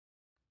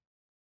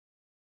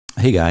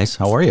Hey guys,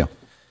 how are you?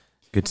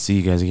 Good to see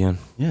you guys again.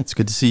 Yeah, it's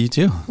good to see you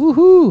too.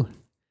 Woohoo!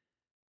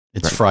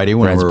 It's Friday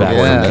when Brad's we're back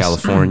recording from this.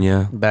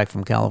 California. Back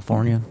from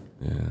California.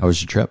 Yeah. How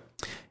was your trip?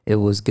 It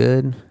was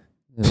good.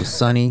 It was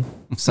sunny,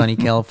 sunny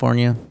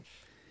California.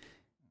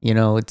 You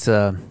know, it's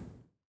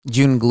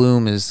June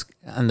gloom is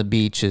on the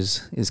beach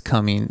is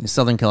coming.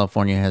 Southern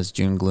California has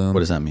June gloom.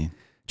 What does that mean?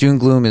 June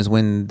gloom is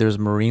when there's a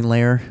marine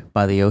layer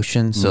by the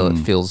ocean, so it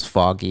feels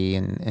foggy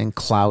and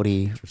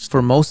cloudy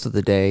for most of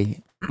the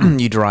day.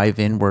 You drive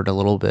inward a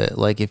little bit.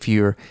 Like if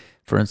you're,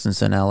 for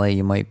instance, in LA,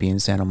 you might be in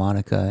Santa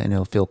Monica and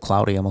it'll feel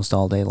cloudy almost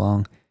all day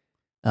long.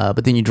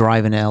 But then you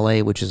drive in LA,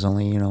 which is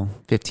only,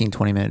 15,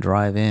 20-minute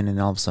drive in, and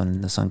all of a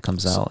sudden the sun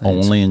comes out.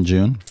 Only in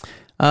June?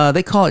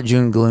 They call it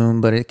June gloom,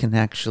 but it can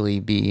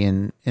actually be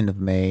in end of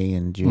May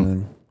and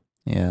June.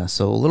 Yeah,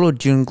 so a little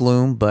June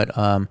gloom, but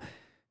I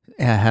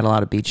had a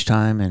lot of beach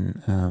time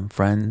and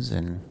friends,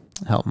 and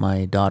helped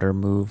my daughter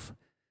move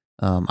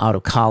out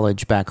of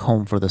college back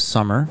home for the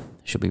summer.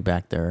 She'll be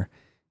back there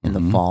in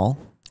the fall.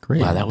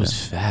 Great. Wow, that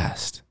was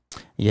fast.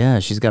 Yeah,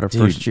 she's got her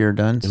first year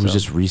done. It was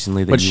just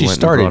recently that But you she went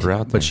started. and brought her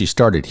out there. But she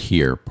started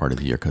here part of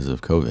the year because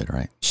of COVID,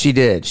 right? She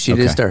did. She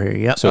Okay. did start here.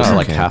 Yep. So it's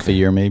like Okay, half a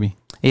year, maybe.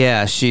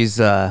 Yeah, she's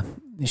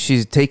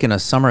taking a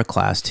summer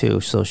class too.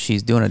 So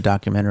she's doing a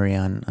documentary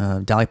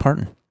on Dolly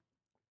Parton.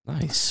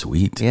 Nice.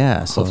 Sweet.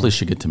 Yeah. So Hopefully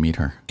she get to meet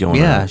her.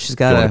 she's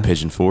got going a to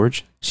Pigeon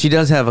Forge. She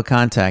does have a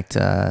contact,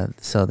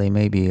 so they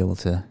may be able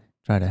to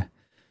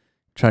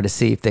try to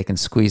see if they can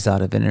squeeze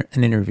out of an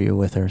interview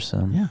with her.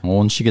 So Yeah. Well,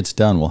 when she gets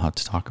done, we'll have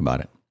to talk about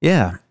it.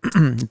 yeah,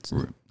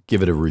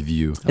 Give it a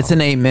review. it's an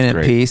 8-minute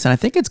great. piece, and I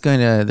think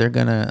they're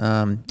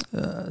gonna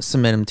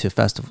submit them to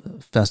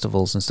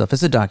festivals and stuff.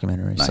 It's a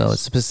documentary, so Nice.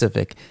 it's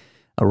specific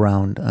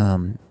around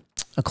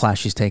a class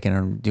she's taking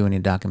and doing a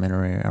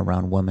documentary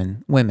around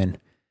women.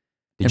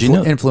 Did you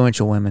know?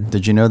 Influential women?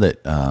 Did you know that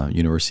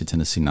University of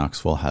Tennessee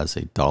Knoxville has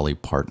a Dolly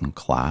Parton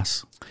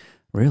class?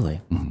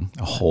 Really?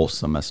 A whole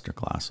semester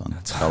class on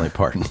Dolly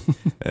Parton.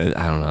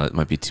 I don't know. It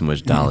might be too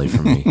much Dolly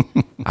for me.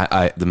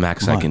 The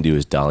max I can do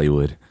is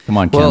Dollywood. Come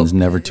on, Ken. Well, There's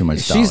never too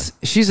much Dolly.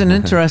 She's an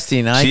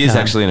interesting icon. She is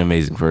actually an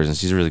amazing person.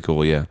 She's really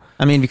cool. Yeah.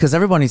 I mean, because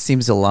everybody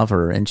seems to love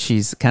her, and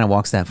she's kind of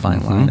walks that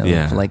fine line of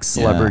Yeah. like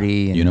celebrity.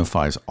 Yeah. And,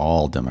 Unifies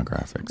all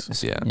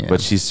demographics. Yeah. Yeah.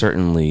 But she's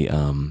certainly,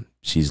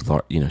 she's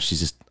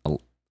just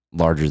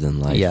larger than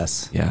life.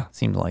 yes, Yeah.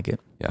 seemed like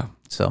it. Yeah.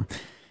 So,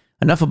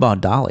 enough about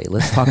Dolly.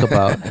 Let's talk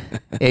about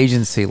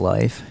agency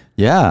life.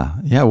 Yeah,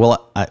 yeah.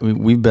 Well,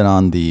 we've been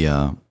on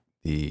the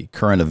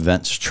current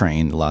events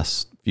train the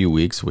last few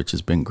weeks, which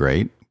has been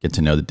great. Get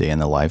to know the day in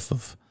the life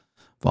of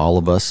all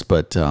of us.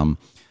 But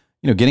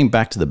getting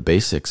back to the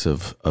basics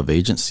of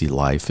agency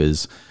life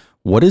is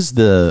how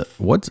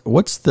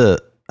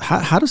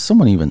does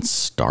someone even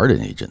start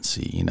an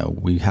agency?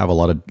 We have a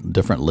lot of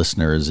different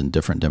listeners and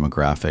different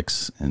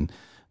demographics, and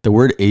the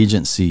word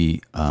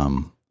agency,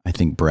 I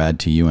think, Brad,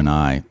 to you and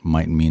I,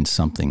 might mean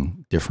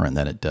something different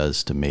than it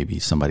does to maybe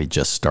somebody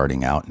just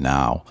starting out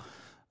now.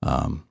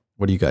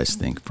 What do you guys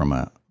think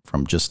from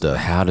just a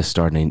How to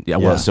start an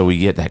Well, so we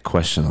get that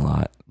question a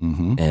lot,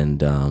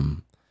 and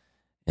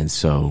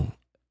so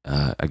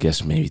I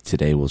guess maybe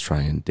today we'll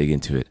try and dig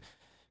into it.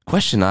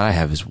 Question I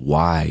have is,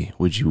 why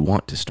would you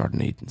want to start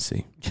an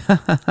agency?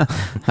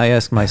 I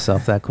ask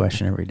myself that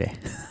question every day.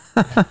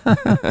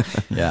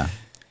 yeah?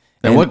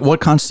 And what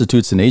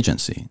constitutes an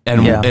agency?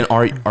 And Yeah. and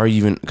are you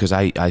even, because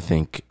I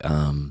think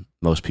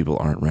most people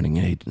aren't running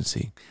an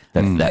agency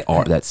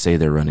that say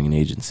they're running an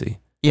agency.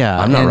 Yeah,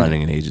 I'm not and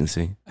running an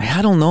agency.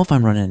 I don't know if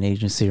I'm running an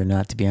agency or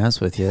not. To be honest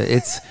with you,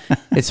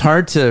 it's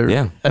hard to.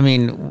 Yeah. I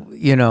mean,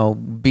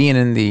 being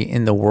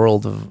in the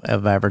world of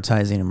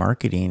advertising and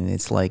marketing,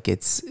 it's like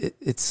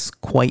it's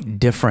quite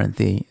different.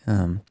 The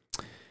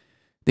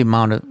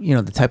amount of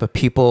the type of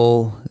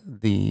people,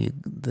 the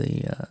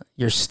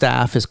your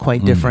staff is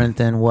quite different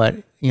than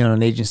what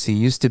an agency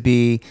used to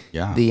be.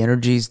 Yeah. The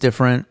energy's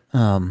different,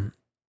 and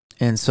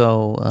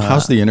so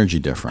How's the energy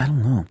I different?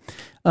 don't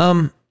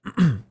know.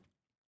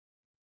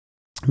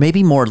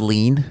 Maybe more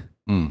lean.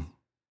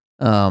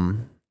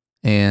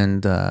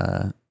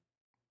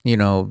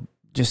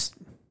 Just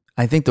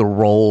I think the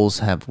roles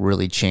have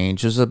really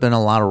changed. There's been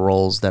a lot of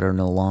roles that are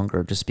no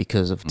longer, just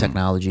because of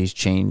technology's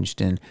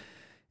changed and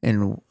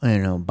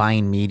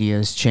buying media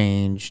has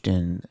changed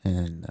and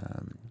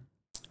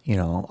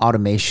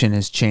automation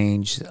has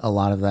changed a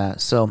lot of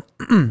that. So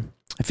I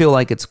feel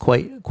like it's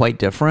quite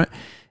different.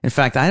 In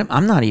fact,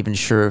 I'm not even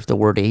sure if the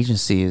word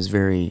agency is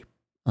very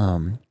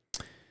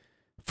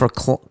for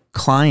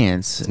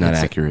clients. It's not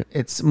accurate.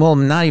 It's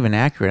not even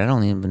accurate. I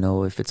don't even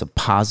know if it's a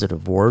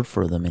positive word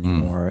for them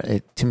anymore.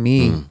 To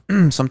me,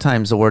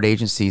 sometimes the word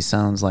agency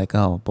sounds like,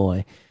 oh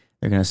boy,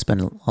 they're going to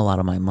spend a lot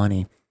of my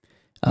money.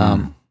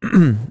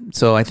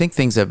 So I think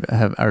things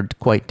are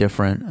quite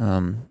different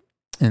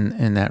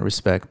in that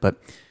respect. But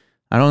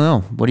I don't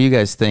know. What do you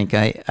guys think?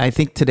 I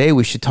think today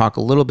we should talk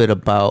a little bit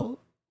about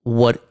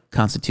what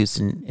constitutes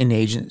an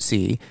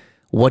agency,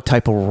 what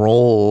type of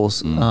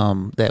roles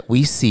that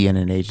we see in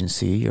an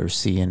agency or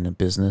see in a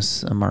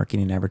business, a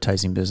marketing,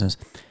 advertising business,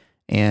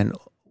 and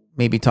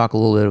maybe talk a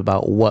little bit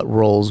about what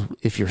roles,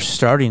 if you're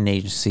starting an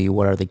agency,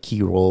 what are the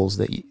key roles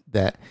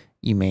that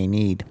you may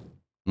need?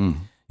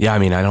 Yeah, I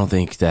mean, I don't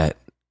think that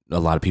a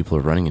lot of people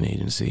are running an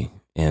agency,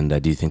 and I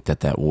do think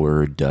that that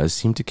word does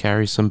seem to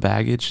carry some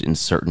baggage in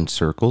certain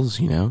circles,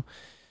 you know.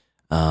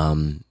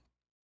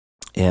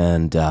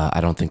 And I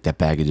don't think that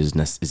baggage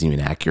is even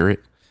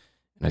accurate.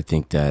 And I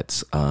think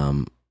that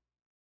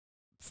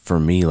for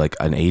me, like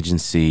an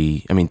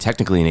agency, I mean,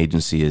 technically an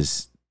agency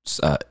is,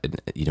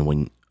 you know,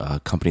 when a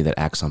company that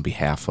acts on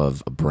behalf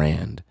of a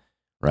brand,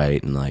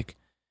 right? And like,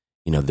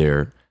 you know,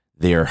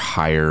 they're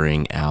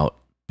hiring out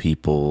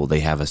people. They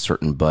have a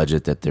certain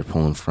budget that they're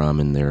pulling from,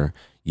 and they're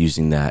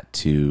using that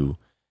to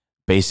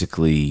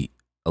basically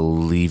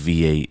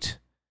alleviate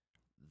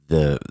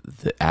the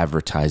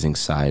advertising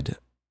side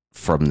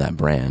from that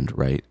brand,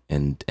 right?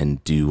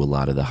 And do a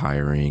lot of the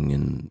hiring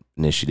and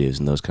initiatives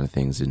and those kind of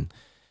things.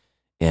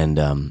 And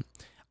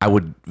I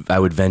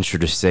would venture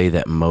to say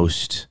that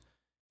most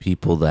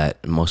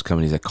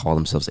companies that call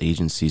themselves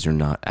agencies are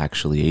not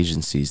actually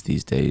agencies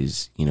these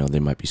days. You know, they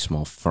might be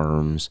small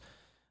firms,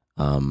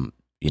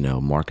 you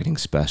know, marketing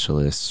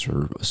specialists,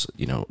 or,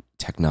 you know,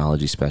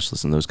 technology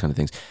specialists and those kind of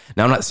things.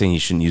 Now, I'm not saying you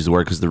shouldn't use the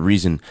word, because the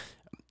reason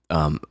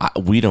I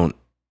don't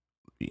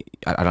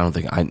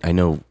think I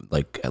know,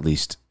 like, at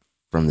least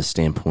from the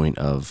standpoint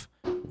of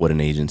what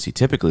an agency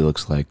typically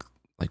looks like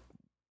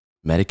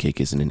Medicake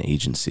isn't an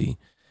agency,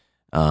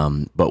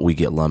 but we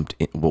get lumped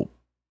in. Well,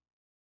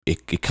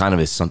 it kind of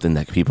is something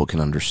that people can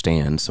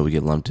understand, so we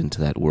get lumped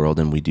into that world,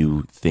 and we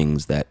do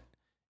things that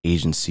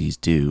agencies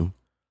do.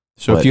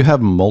 So if you have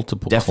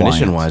multiple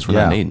definition-wise, we're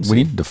not an agency. We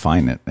need to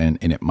define it, and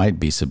it might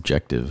be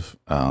subjective.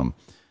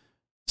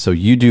 So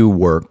you do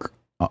work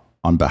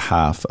on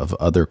behalf of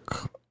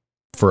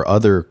for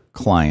other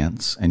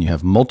clients, and you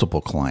have multiple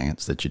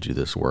clients that you do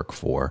this work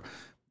for.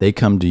 They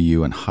come to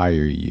you and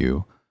hire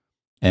you,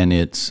 and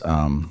it's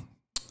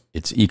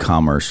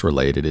e-commerce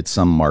related, it's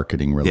some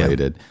marketing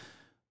related,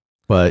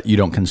 but you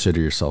don't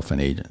consider yourself an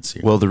agency.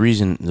 Well, the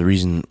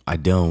reason I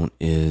don't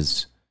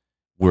is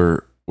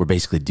we're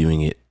basically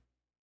doing it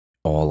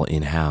all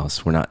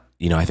in-house. We're not,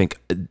 you know, I think,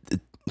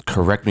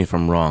 correct me if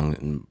I'm wrong,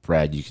 and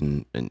Brad, you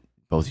can, and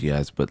both of you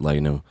guys, but like,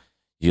 you know,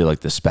 you're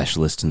like the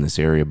specialist in this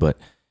area, but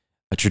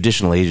a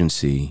traditional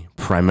agency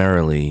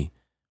primarily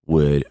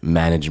would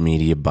manage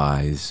media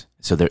buys.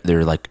 So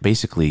they're like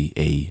basically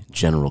a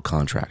general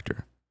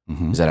contractor.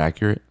 Is that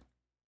accurate?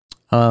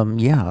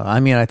 Yeah. I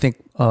mean, I think,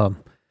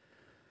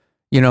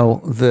 you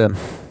know, they're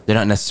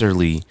not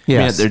necessarily,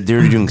 yes. I mean,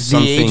 they're doing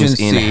some things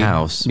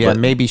in-house. Yeah, but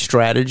maybe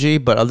strategy,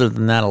 but other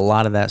than that, a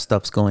lot of that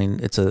stuff's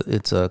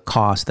it's a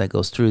cost that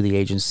goes through the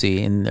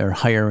agency, and they're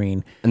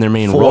hiring, and their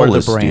main role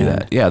is to do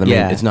that. Yeah,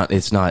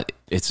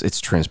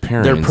 it's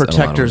transparent. They're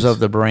protectors of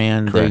the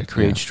brand. Correct, they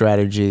create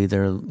strategy.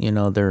 They're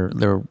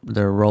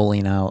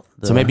rolling out.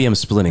 So maybe I'm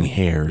splitting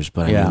hairs,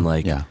 but I mean,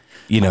 like,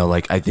 you know,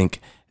 like, I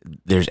think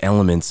there's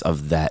elements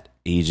of that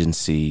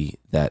agency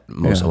that a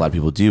lot of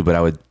people do, but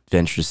I would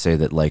venture to say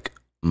that, like,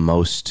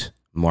 most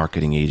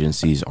marketing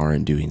agencies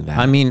aren't doing that.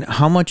 I mean,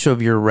 how much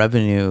of your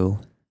revenue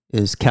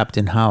is kept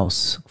in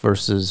house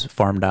versus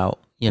farmed out?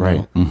 You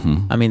know,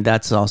 right. I mean,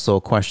 that's also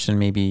a question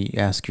maybe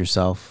ask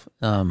yourself.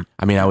 I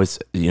mean, I was,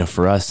 you know,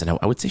 for us, and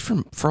I would say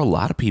for a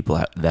lot of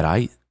people that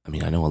I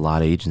mean, I know a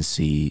lot of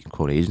agency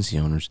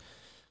owners,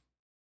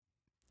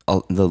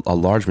 a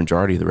large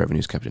majority of the revenue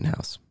is kept in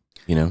house,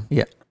 you know?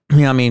 Yeah.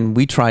 Yeah. I mean,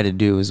 we try to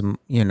do is,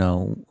 you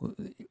know,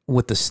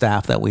 with the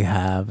staff that we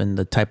have and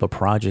the type of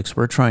projects,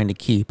 we're trying to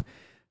keep,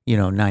 you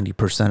know,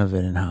 90% of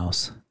it in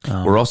house.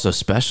 We're also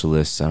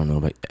specialists. I don't know,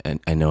 but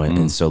I know it.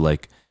 And so,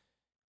 like,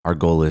 our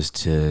goal is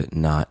to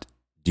not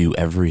do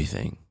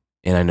everything.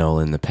 And I know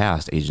in the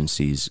past,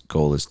 agencies'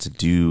 goal is to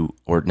do,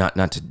 or not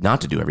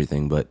to do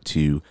everything, but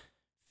to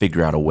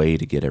figure out a way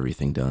to get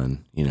everything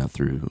done, you know,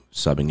 through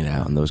subbing it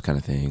out and those kind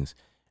of things.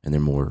 And they're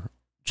more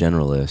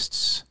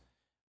generalists.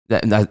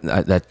 That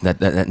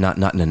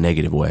not in a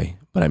negative way,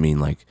 but I mean,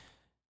 like,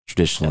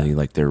 traditionally,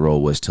 like, their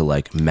role was to,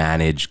 like,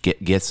 manage,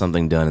 get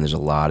something done, and there's a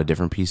lot of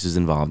different pieces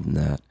involved in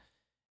that.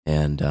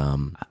 And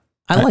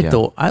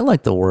I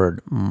like the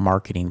word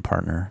marketing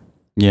partner.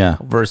 Yeah,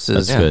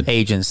 versus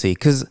agency,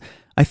 because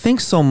I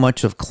think so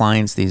much of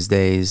clients these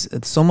days,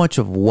 so much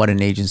of what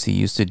an agency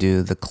used to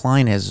do, the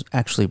client has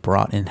actually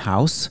brought in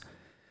house,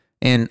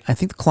 and I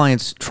think the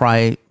clients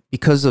try,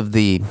 because of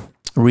the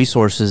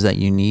resources that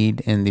you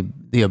need and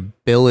the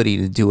ability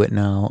to do it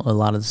now, a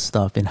lot of the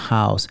stuff in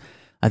house.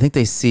 I think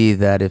they see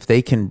that if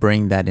they can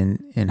bring that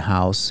in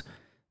house,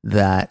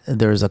 that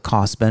there's a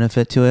cost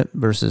benefit to it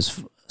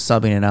versus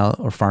subbing it out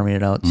or farming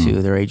it out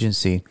to their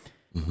agency.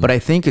 But I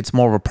think it's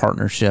more of a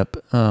partnership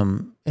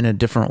in a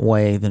different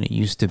way than it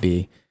used to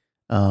be.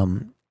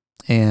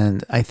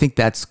 And I think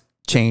that's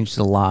changed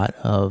a lot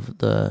of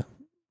the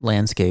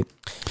landscape.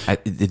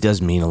 It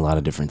does mean a lot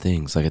of different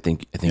things. Like, I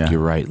think you're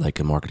right, like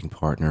a marketing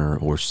partner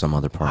or some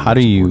other partner. How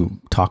do you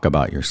talk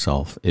about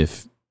yourself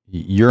if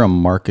you're a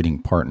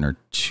marketing partner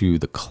to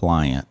the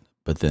client,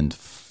 but then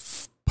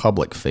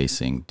public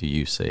facing? Do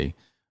you say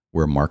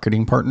we're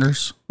marketing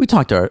partners? We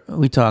talk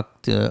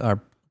to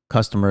our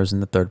customers in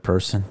the third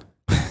person.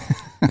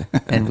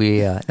 And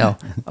we, no.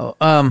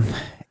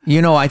 You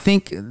know, I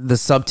think the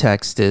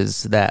subtext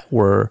is that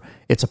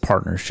it's a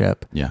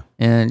partnership. Yeah.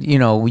 And, you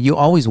know, you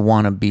always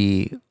want to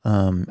be,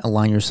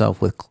 align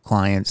yourself with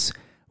clients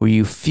where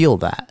you feel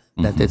that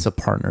it's a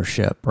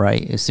partnership,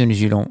 right? As soon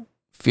as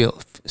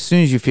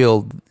you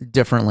feel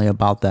differently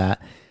about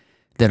that,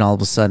 then all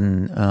of a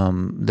sudden,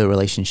 the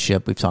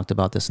relationship, we've talked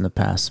about this in the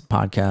past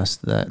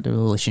podcast, that the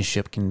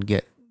relationship can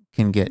get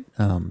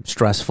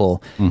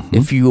stressful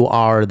if you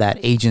are that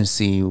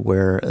agency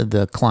where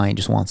the client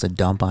just wants a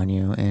dump on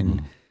you,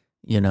 and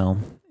you know,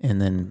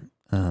 and then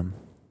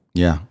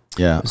yeah.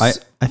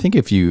 I think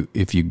if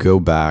you go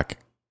back,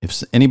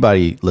 if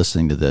anybody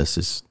listening to this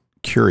is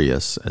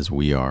curious as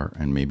we are,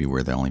 and maybe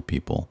we're the only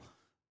people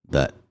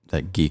that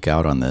geek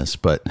out on this,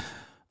 but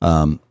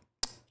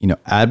you know,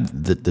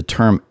 the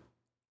term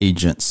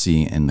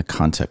agency in the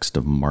context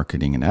of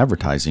marketing and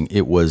advertising,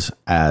 it was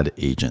ad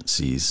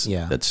agencies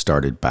that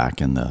started back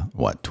in the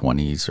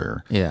 20s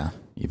or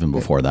even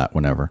before that,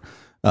 whenever.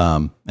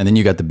 And then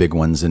you got the big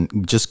ones,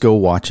 and just go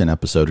watch an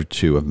episode or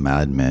two of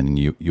Mad Men, and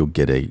you'll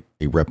get a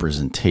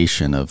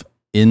representation of,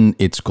 in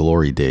its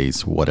glory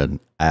days, what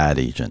an ad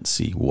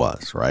agency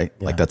was, right?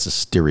 Like that's a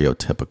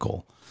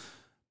stereotypical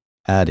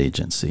ad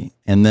agency.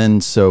 And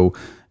then so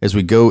as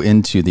we go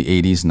into the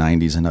 80s,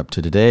 90s, and up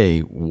to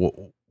today,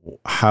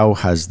 how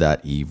has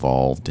that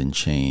evolved and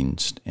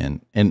changed?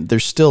 And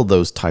there's still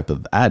those type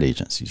of ad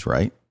agencies,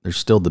 right? There's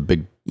still the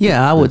big.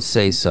 Yeah, I would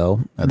say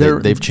so.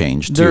 They've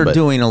changed too. They're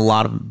doing a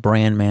lot of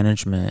brand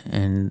management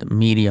and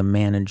media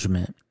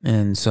management.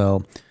 And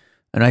so,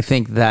 and I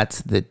think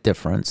that's the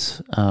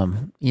difference.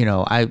 You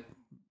know,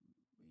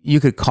 you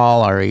could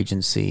call our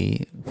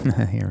agency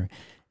an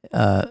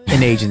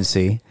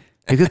agency.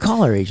 You could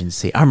call our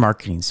agency, our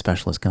marketing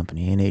specialist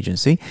company, an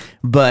agency,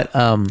 but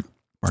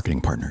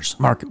marketing partners.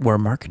 We're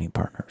marketing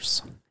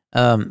partners.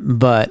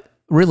 But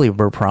really,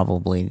 we're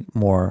probably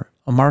more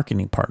a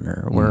marketing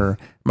partner. We're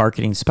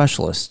marketing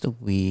specialists.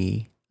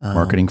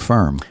 Marketing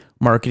firm.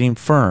 Marketing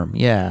firm,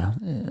 yeah.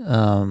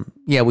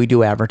 We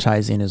do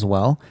advertising as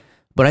well.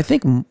 But I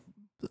think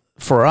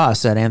for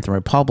us at Anthem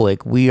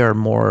Republic, we are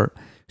more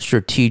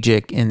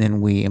strategic, and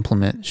then we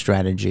implement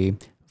strategy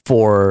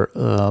for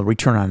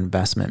return on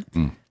investment.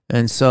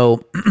 And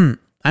so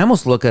I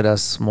almost look at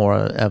us more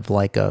of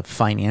like a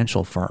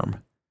financial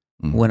firm.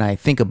 When I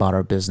think about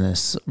our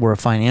business, we're a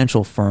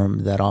financial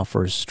firm that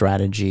offers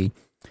strategy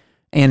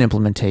and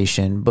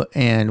implementation,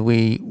 and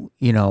we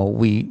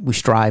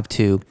strive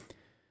to,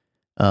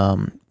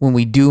 when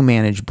we do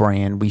manage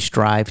brand, we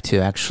strive to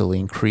actually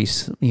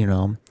increase, you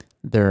know,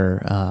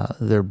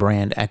 their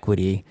brand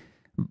equity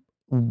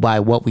by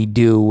what we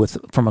do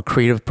from a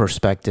creative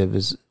perspective.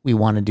 Is we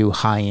want to do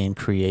high-end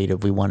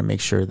creative. We want to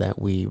make sure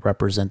that we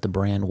represent the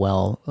brand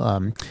well,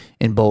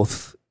 in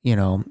both, you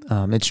know,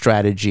 its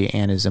strategy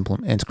and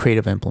its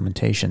creative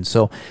implementation.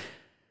 So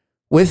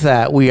with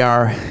that, we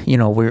are, you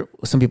know,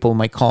 some people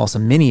might call us a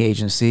mini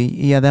agency.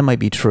 Yeah, that might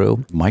be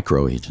true.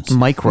 Micro agency.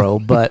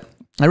 But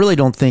I really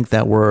don't think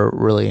that we're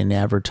really an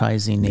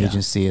advertising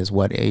agency as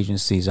what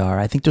agencies are.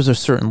 I think there's a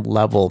certain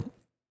level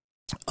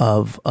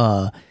of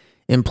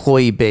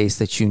employee base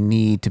that you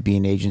need to be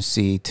an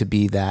agency, to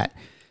be that,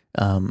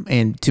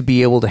 and to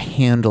be able to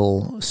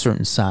handle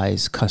certain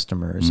size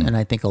customers. And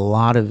I think a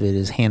lot of it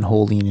is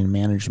hand-holding and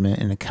management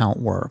and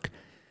account work.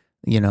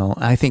 You know,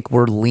 I think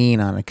we're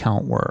lean on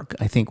account work.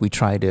 I think we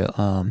try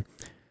to,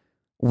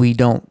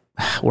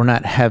 we're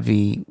not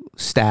heavy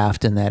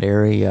staffed in that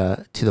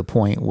area to the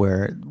point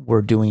where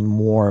we're doing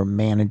more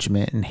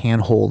management and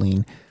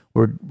hand-holding.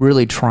 We're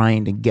really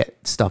trying to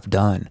get stuff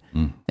done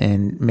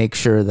and make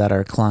sure that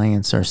our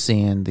clients are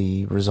seeing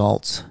the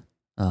results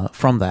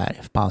from that,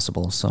 if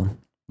possible. So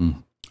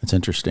it's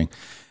interesting,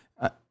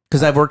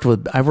 because I've worked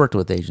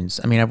with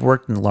agents. I mean, I've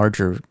worked in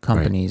larger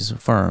companies,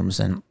 firms,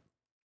 and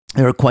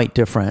they're quite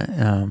different.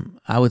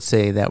 I would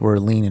say that we're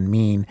lean and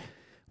mean,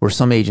 where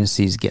some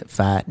agencies get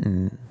fat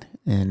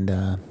and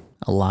a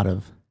lot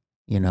of,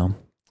 you know,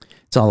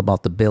 it's all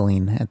about the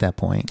billing at that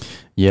point.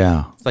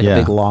 Yeah. It's like a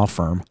big law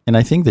firm. And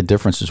I think the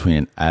difference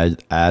between an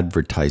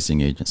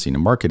advertising agency and a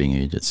marketing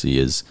agency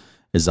is,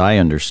 as I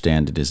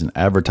understand it, is an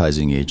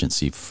advertising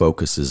agency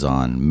focuses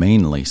on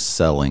mainly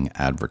selling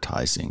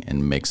advertising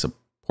and makes a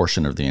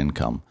portion of the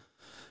income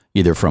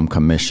either from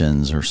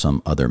commissions or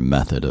some other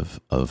method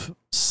of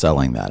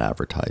selling that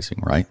advertising,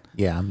 right?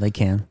 Yeah, they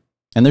can.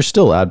 And there's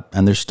still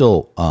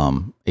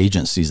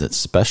agencies that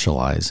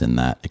specialize in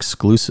that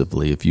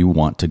exclusively. If you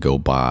want to go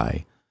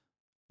buy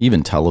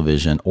even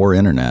television or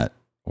internet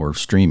or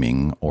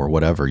streaming or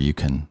whatever,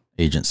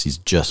 agencies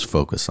just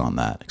focus on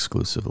that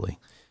exclusively.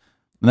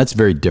 And that's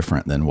very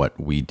different than what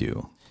we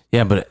do.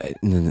 Yeah, but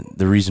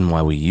the reason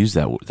why we use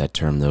that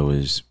term, though,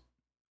 is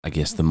I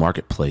guess the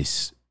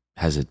marketplace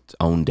has its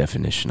own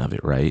definition of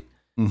it, right?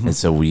 And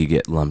so we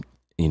get lumped,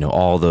 you know,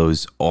 all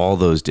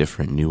those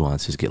different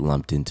nuances get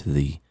lumped into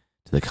the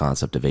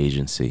concept of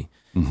agency.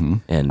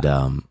 And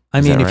I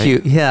is mean, that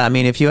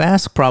right? if you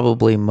ask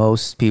probably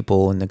most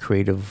people in the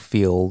creative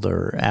field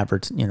or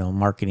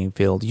marketing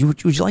field,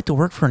 would you like to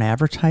work for an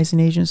advertising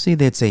agency?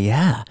 They'd say,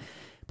 yeah.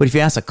 But if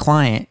you ask a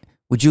client,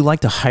 would you like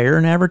to hire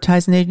an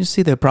advertising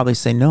agency? They'd probably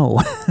say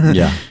no.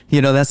 Yeah.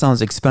 That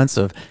sounds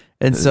expensive.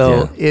 And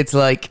so it's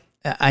like,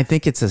 I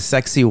think it's a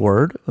sexy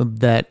word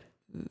that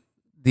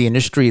the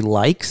industry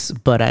likes,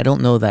 but I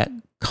don't know that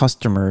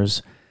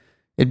customers.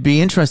 It'd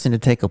be interesting to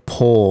take a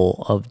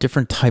poll of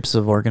different types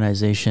of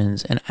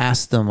organizations and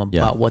ask them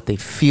about what they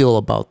feel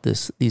about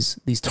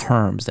these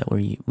terms that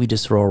we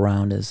just throw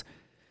around as.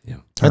 Yeah.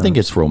 I think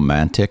it's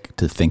romantic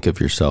to think of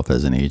yourself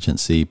as an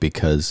agency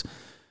because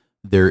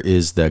there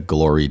is that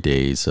glory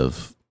days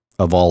of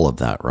all of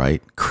that,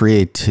 right?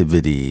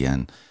 Creativity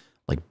and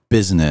like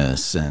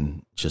business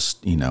and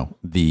just,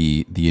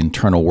 the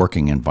internal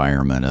working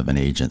environment of an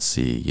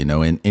agency,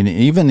 and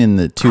even in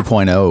the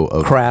 2.0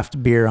 of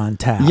craft beer on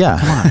tap. Yeah.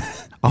 Come on.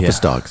 Office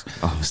dogs.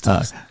 Office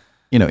dogs.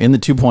 In the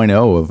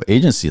 2.0 of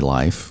agency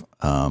life,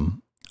 or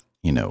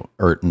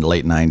in the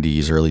late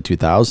 90s, early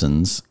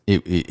 2000s,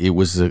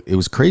 it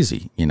was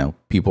crazy.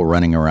 People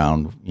running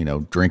around,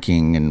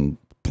 drinking and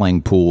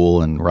playing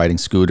pool and riding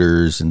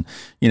scooters, and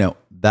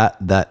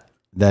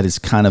that is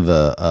kind of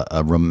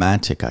a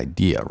romantic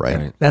idea,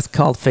 right? That's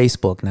called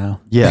Facebook now.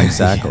 Yeah,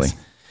 exactly.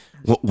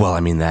 Yes. Well, I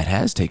mean, that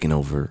has taken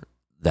over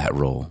that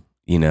role.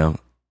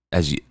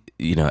 As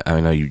I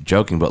know you're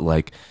joking, but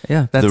like,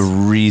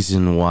 the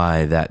reason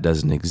why that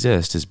doesn't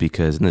exist is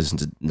because, and this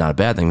is not a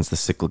bad thing, it's the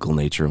cyclical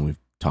nature, and we've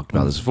talked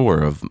about this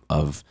before,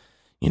 of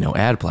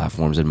ad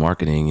platforms and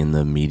marketing and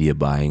the media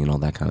buying and all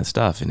that kind of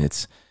stuff. And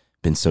it's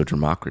been so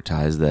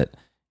democratized that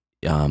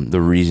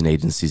the reason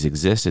agencies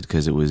existed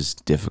because it was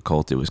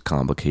difficult, it was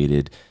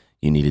complicated,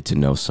 you needed to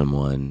know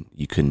someone,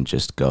 you couldn't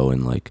just go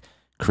and like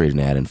create an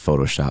ad in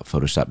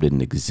Photoshop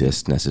didn't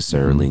exist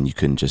necessarily, and you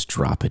couldn't just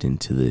drop it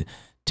into the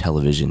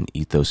television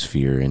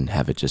ethosphere and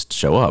have it just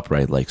show up,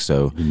 right? Like,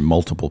 so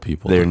multiple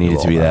people, there needed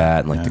to be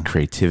that, and like the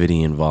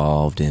creativity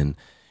involved, and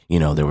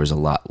there was a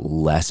lot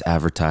less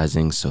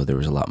advertising, so there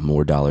was a lot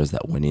more dollars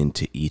that went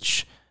into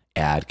each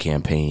ad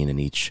campaign and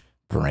each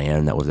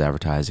brand that was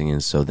advertising.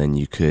 And so then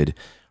you could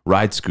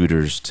ride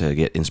scooters to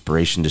get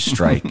inspiration to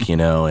strike,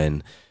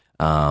 and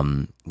that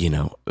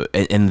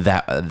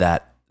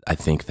I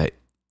think that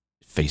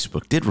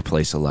Facebook did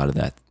replace a lot of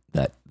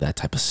that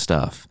type of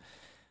stuff.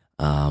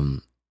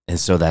 And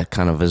so that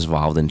kind of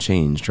evolved and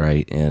changed,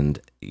 right? And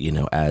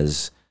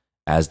as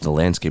the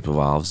landscape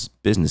evolves,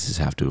 businesses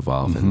have to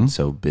evolve, and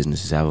so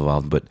businesses have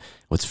evolved. But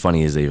what's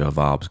funny is they've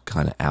evolved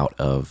kind of out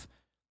of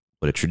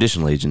what a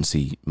traditional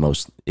agency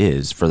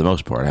is for the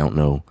most part. I don't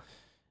know,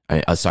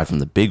 aside from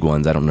the big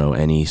ones, I don't know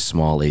any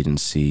small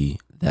agency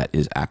that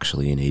is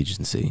actually an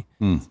agency.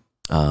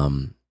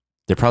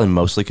 They're probably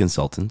mostly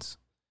consultants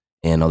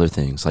and other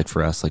things. Like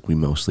for us, like we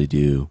mostly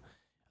do.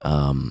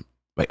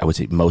 I would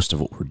say most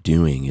of what we're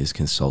doing is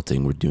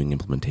consulting. We're doing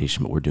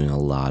implementation, but we're doing a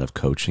lot of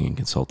coaching and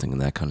consulting and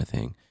that kind of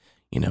thing,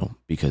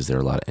 because there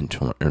are a lot of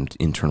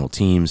internal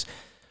teams,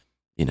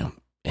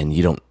 and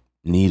you don't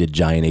need a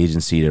giant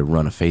agency to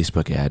run a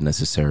Facebook ad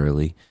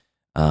necessarily.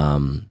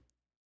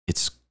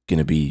 It's going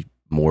to be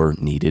more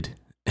needed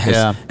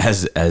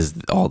as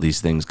all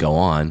these things go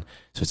on.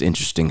 So it's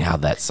interesting how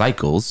that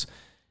cycles.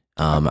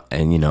 And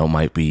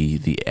might be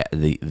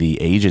the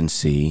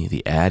agency,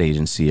 the ad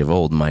agency of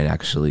old might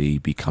actually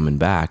be coming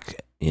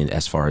back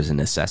as far as a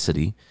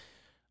necessity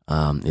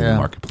in the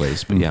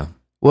marketplace. But yeah.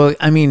 Well,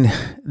 I mean,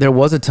 there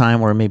was a time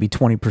where maybe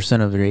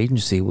 20% of their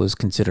agency was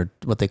considered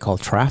what they call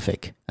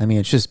traffic. I mean,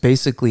 it's just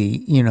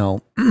basically,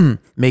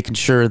 making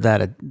sure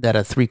that a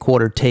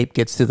 3/4 tape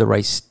gets to the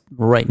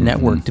right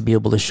network to be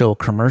able to show a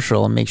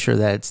commercial and make sure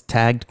that it's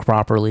tagged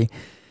properly.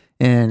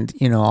 And,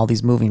 all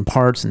these moving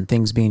parts and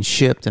things being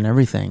shipped and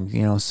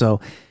everything, so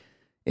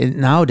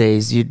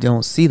nowadays you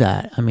don't see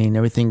that. I mean,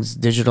 everything's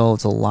digital.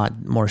 It's a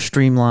lot more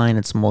streamlined.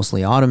 It's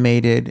mostly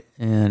automated.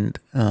 And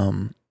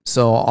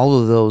so all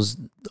of those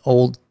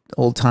old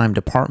time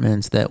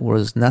departments that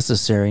was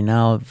necessary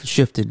now have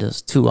shifted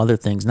to other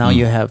things. Now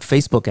you have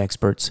Facebook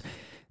experts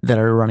that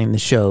are running the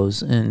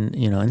shows, and,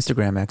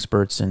 Instagram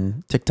experts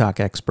and TikTok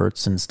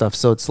experts and stuff.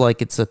 So it's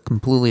like, it's a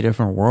completely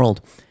different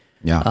world.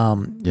 Yeah.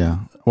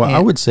 Well, I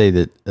would say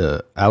that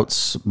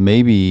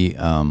maybe,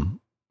 and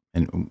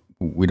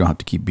we don't have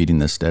to keep beating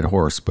this dead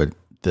horse, but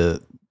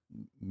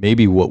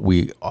maybe what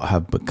we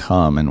have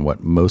become and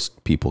what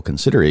most people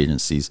consider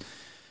agencies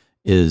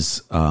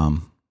is,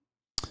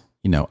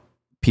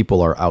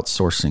 people are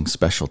outsourcing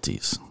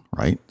specialties,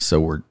 right? So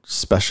we're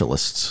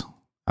specialists,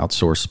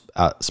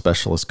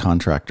 specialist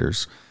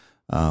contractors.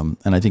 And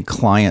I think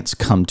clients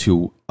come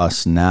to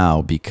us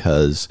now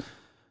because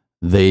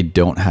they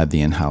don't have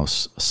the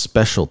in-house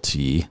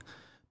specialty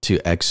to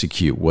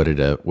execute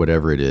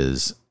whatever it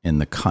is in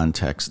the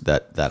context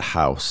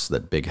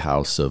that big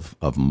house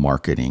of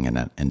marketing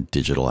and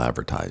digital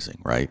advertising,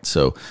 right?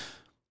 So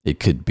it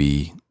could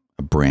be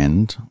a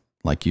brand,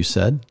 like you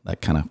said,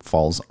 that kind of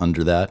falls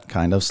under that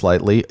kind of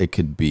slightly. It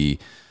could be,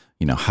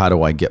 how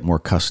do I get more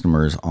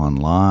customers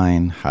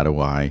online? How do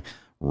I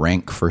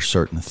rank for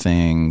certain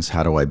things?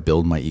 How do I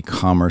build my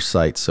e-commerce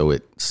site so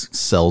it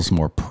sells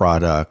more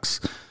products?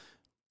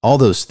 All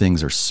those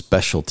things are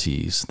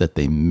specialties that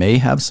they may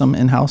have some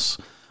in-house,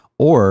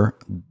 or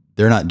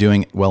they're not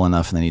doing it well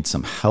enough and they need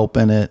some help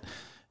in it.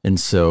 And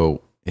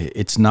so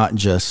it's not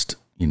just,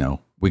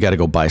 we got to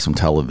go buy some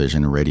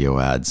television and radio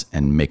ads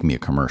and make me a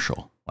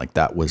commercial. Like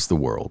that was the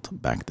world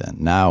back then.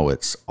 Now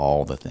it's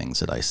all the things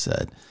that I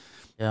said.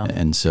 Yeah.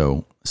 And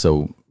so,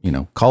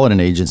 call it an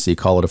agency,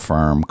 call it a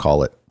firm,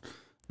 call it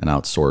an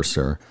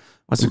outsourcer.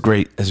 That's a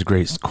great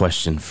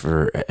question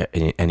for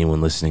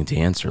anyone listening to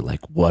answer.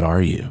 Like, what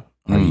are you?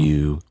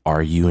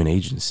 Are you an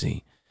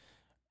agency,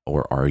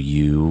 or are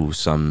you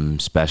some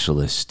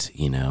specialist,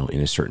 in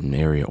a certain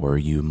area, or are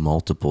you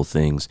multiple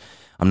things?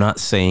 I'm not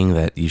saying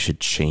that you should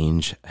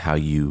change how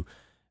you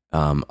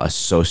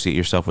associate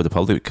yourself with the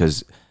public,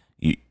 because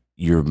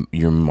your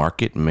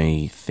market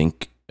may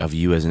think of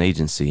you as an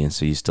agency, and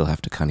so you still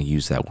have to kind of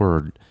use that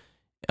word,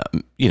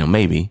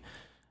 maybe,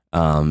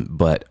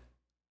 but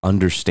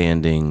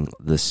understanding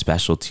the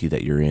specialty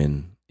that you're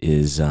in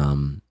is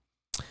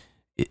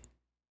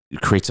it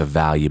creates a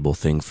valuable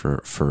thing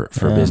for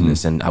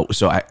business. And I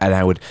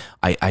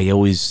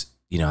always,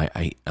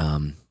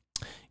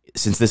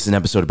 since this is an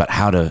episode about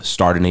how to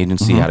start an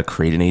agency, how to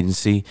create an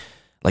agency,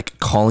 like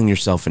calling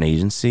yourself an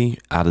agency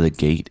out of the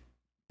gate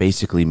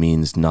basically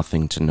means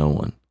nothing to no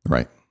one.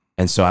 Right.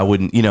 And so I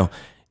wouldn't,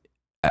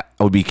 I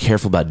would be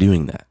careful about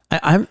doing that.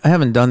 I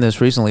haven't done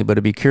this recently, but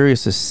I'd be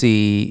curious to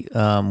see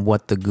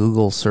what the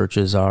Google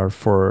searches are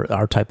for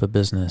our type of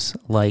business.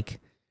 Like,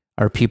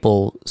 are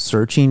people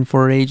searching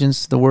for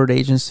agents, the word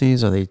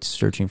agencies? Are they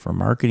searching for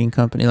marketing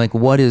company? Like,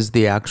 what is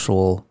the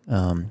actual...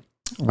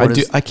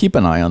 I keep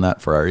an eye on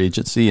that for our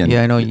agency. And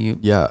yeah, I know you...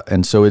 Yeah,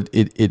 and so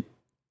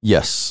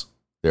yes,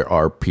 there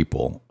are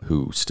people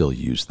who still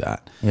use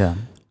that. Yeah.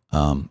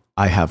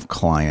 We have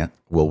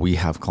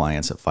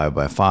clients at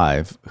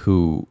 5x5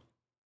 who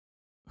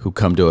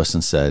come to us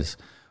and says,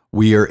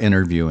 we are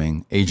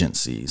interviewing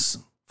agencies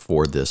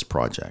for this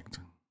project.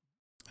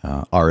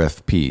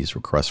 RFPs,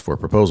 requests for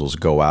proposals,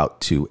 go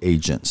out to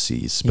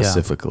agencies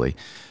specifically.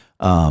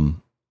 Yeah.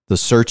 The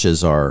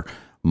searches are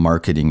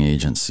marketing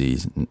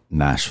agencies,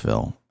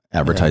 Nashville,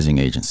 advertising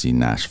agency,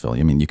 Nashville.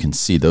 I mean, you can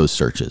see those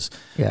searches.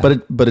 Yeah.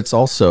 But it's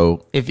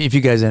also... If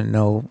you guys didn't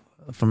know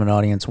from an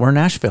audience, we're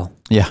Nashville.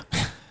 Yeah.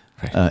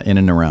 Right. In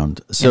and around.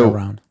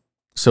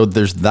 So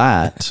there's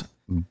that,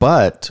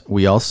 but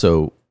we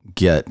also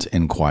get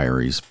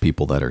inquiries,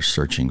 people that are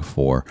searching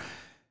for,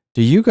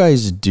 do you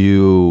guys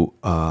do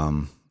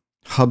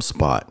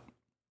HubSpot,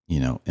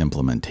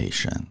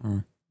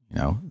 implementation?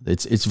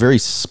 It's very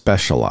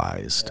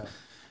specialized. Yeah.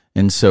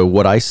 And so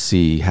what I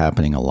see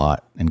happening a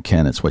lot, and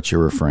Ken, it's what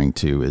you're referring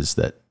to, is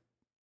that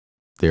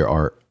there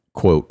are,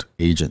 quote,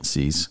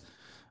 agencies,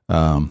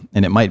 and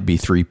it might be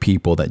 3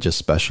 people that just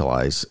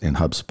specialize in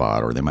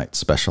HubSpot, or they might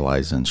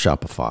specialize in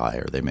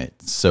Shopify, or they may,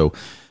 so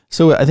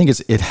I think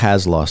it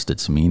has lost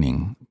its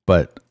meaning.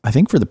 But I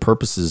think for the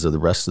purposes of the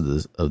rest of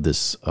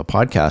this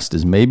podcast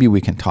is maybe we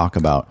can talk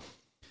about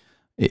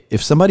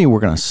if somebody were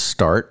going to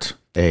start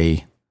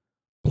a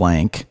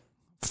blank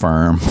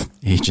firm,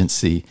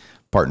 agency,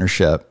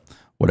 partnership,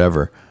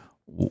 whatever,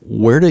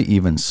 where to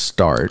even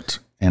start.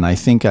 And I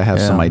think I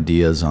have some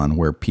ideas on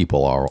where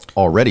people are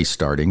already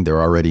starting. They're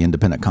already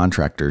independent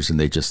contractors, and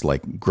they just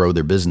like grow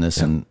their business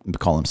and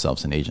call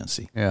themselves an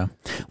agency. Yeah.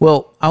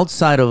 Well,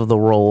 outside of the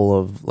role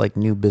of like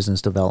new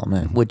business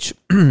development, which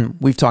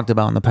we've talked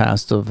about in the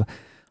past, of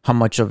how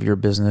much of your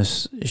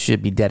business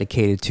should be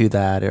dedicated to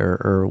that,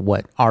 or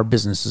what our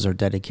businesses are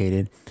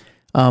dedicated.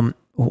 How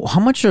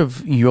much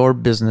of your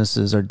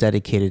businesses are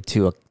dedicated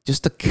to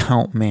just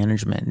account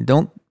management?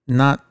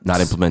 Not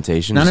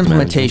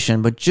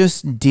implementation, but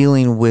just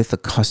dealing with a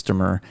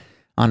customer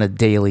on a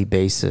daily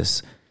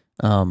basis.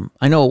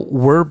 I know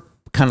we're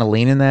kind of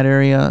lean in that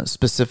area,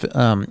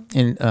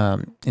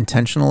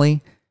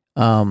 intentionally.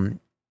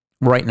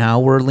 Right now,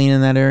 we're lean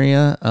in that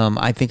area.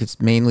 I think it's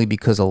mainly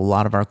because a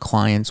lot of our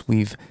clients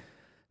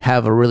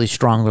have a really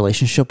strong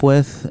relationship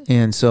with,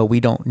 and so we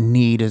don't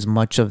need as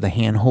much of the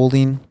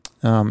hand-holding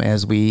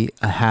as we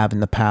have in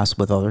the past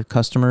with other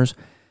customers.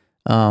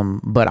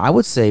 But I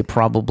would say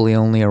probably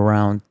only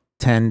around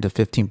 10 to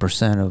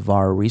 15% of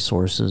our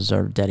resources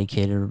are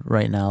dedicated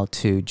right now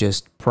to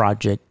just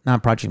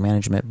not project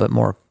management, but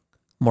more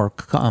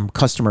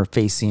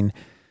customer-facing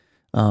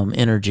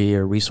energy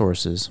or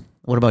resources.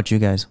 What about you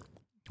guys?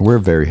 We're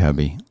very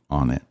heavy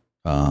on it.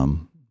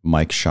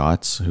 Mike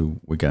Schatz, who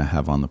we're going to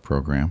have on the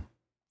program.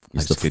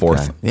 He's the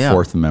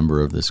fourth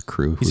member of this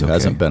crew who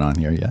hasn't been on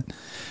here yet.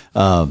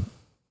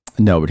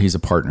 No, but he's a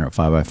partner at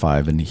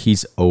 5x5, and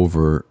he's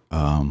over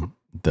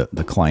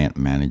the client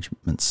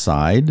management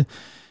side.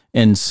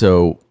 And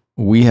so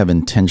we have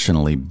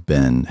intentionally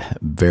been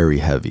very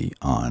heavy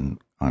on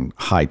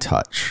high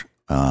touch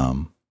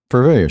for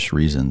various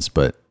reasons,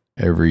 but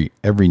every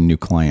new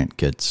client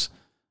gets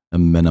a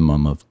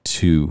minimum of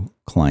 2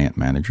 client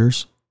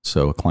managers.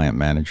 So a client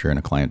manager and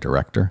a client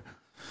director.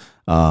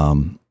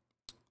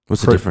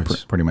 What's the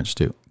difference? Pretty much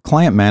too.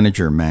 Client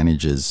manager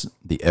manages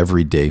the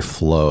everyday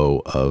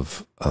flow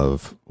of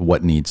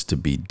what needs to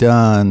be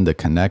done, the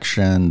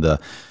connection, the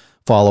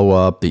follow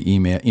up, the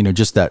email,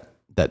 just that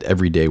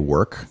everyday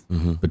work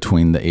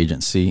between the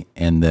agency.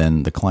 And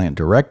then the client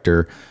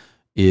director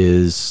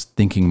is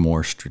thinking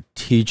more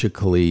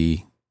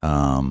strategically,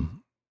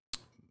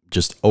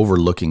 just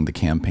overlooking the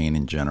campaign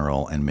in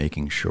general and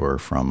making sure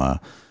from a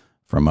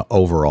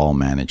overall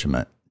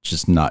management,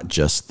 just not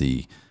just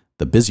the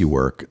busy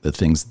work, the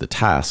things, the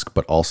task,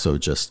 but also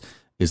just,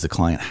 is the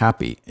client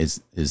happy?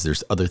 Is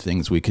there's other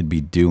things we could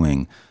be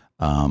doing,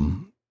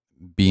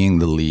 being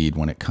the lead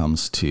when it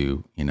comes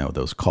to,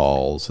 those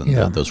calls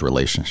and those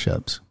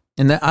relationships.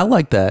 And I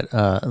like that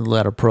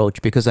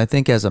approach, because I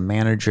think as a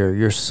manager,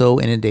 you're so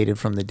inundated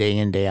from the day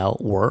in, day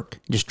out work,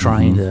 just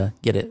trying to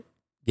get it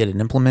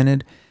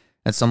implemented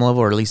at some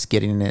level, or at least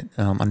getting it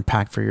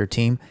unpacked for your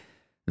team,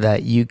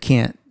 that you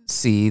can't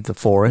see the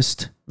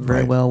forest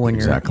very well when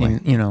you're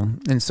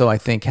in, and so I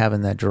think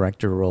having that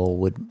director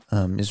role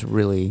is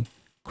really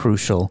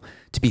crucial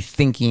to be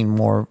thinking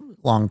more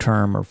long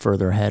term or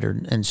further ahead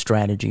and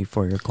strategy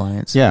for your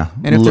clients. Yeah.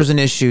 And if there's an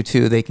issue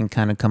too, they can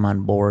kind of come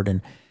on board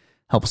and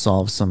help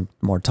solve some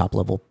more top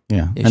level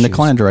issues. And the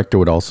client director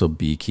would also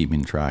be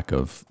keeping track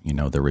of,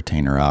 the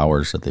retainer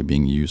hours, that they're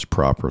being used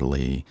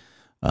properly.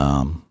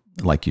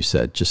 Like you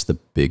said, just the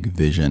big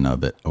vision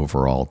of it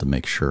overall to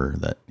make sure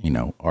that,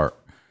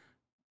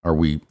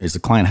 is the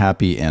client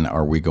happy, and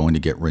are we going to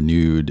get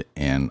renewed,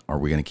 and are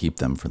we going to keep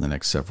them for the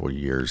next several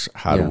years?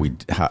 How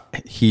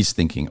he's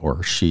thinking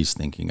or she's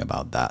thinking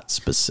about that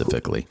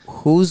specifically.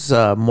 Who's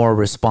more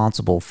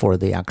responsible for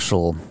the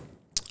actual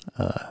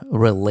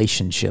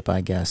relationship,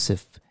 I guess?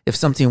 If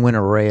something went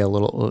awry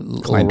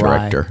client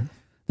director.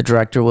 The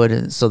director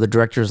would. So the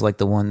director is like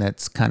the one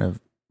that's kind of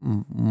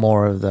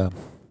more of the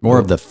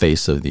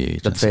face of the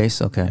agency. The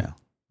face, okay.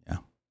 Yeah.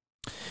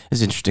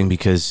 It's interesting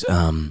because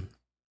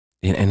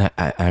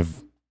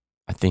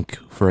I think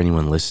for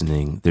anyone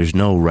listening, there's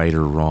no right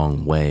or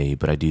wrong way,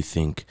 but I do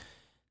think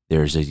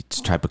there's a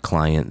type of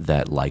client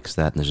that likes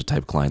that, and there's a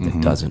type of client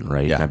that doesn't,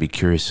 right? Yeah. And I'd be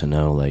curious to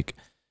know, like,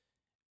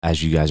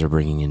 as you guys are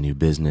bringing in new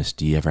business,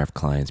 do you ever have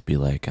clients be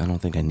like, I don't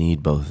think I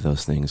need both of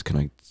those things. Can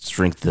I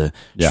shrink the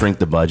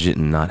budget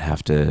and not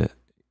have to,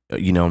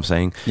 you know what I'm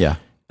saying? Yeah.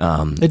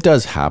 It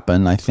does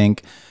happen. I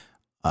think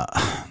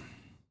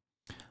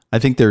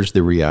there's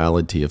the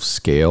reality of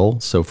scale.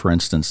 So for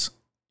instance,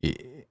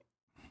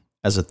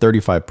 as a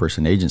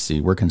 35-person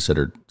agency, we're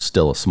considered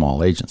still a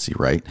small agency,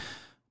 right?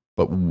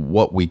 But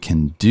what we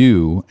can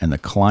do and the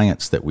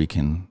clients that we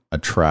can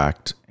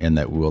attract and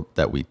that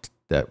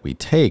we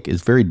take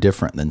is very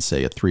different than,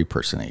 say, a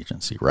 3-person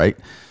agency, right?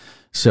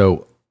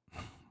 So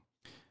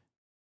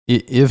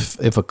if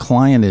a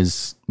client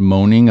is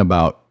moaning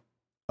about,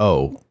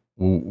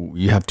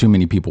 you have too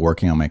many people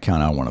working on my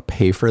account, I don't want to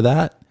pay for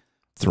that.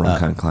 It's the wrong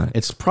kind of client.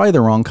 It's probably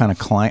the wrong kind of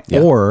client,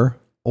 or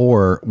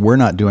we're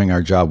not doing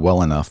our job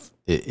well enough.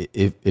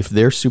 If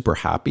they're super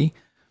happy,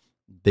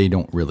 they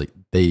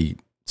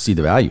see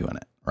the value in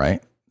it,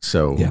 right?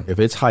 So if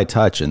it's high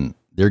touch and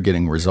they're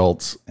getting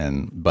results,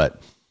 but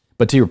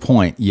to your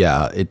point,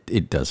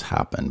 it does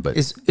happen. But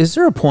is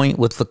there a point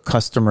with the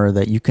customer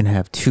that you can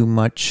have too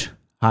much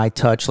high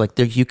touch? Like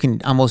you can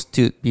almost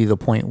be the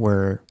point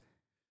where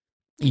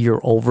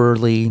you're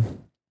overly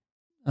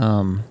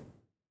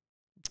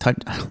I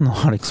don't know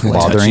how to explain.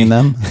 Bothering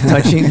them,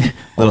 touching, a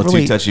little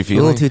too touchy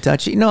feeling, a little too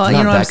touchy. No, you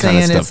know what I'm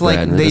saying. It's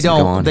like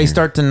Brad, they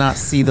start to not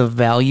see the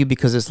value,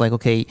 because it's like,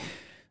 okay,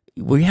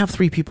 we have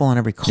 3 people on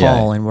every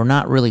call, and we're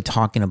not really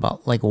talking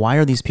about, like, why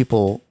are these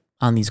people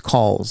on these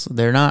calls?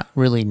 They're not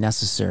really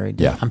necessary.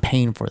 I'm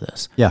paying for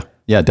this. Yeah,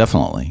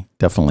 definitely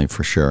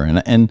for sure.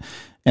 And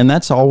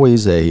that's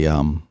always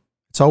a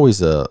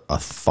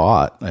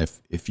thought.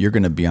 If you're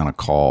going to be on a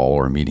call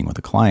or a meeting with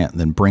a client,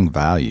 then bring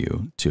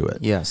value to it.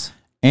 Yes.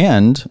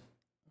 And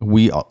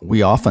we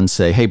often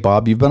say, hey,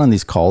 Bob, you've been on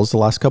these calls the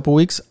last couple of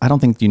weeks. I don't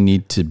think you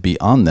need to be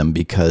on them,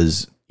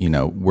 because,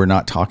 we're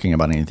not talking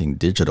about anything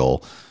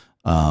digital.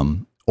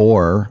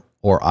 Or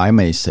I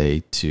may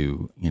say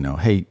to,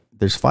 hey,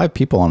 there's 5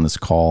 people on this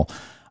call.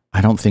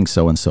 I don't think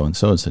so and so and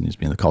so needs to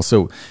be on the call.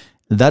 So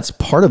that's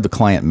part of the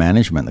client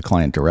management, the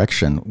client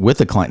direction with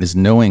the client, is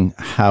knowing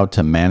how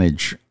to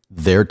manage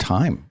their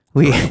time.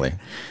 It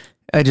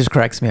just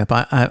cracks me up.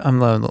 I'm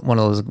one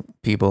of those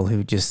people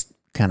who just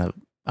kind of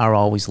are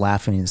always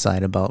laughing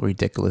inside about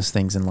ridiculous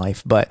things in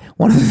life. But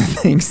one of the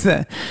things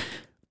that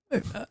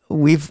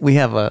we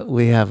have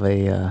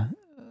a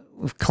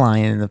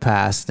client in the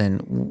past,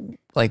 and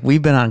like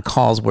we've been on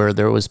calls where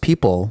there was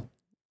people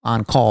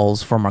on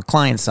calls from our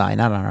client side,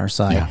 not on our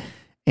side. Yeah.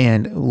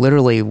 And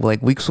literally,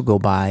 like, weeks would go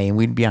by, and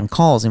we'd be on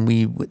calls, and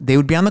they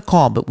would be on the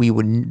call, but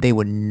they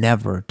would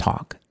never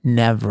talk,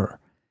 never.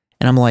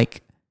 And I'm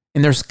like,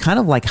 and there's kind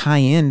of like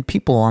high-end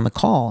people on the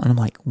call, and I'm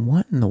like,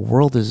 what in the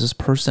world is this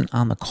person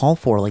on the call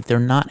for? Like, they're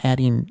not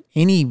adding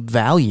any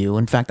value.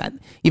 In fact,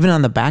 even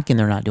on the back end,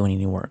 they're not doing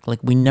any work. Like,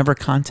 we never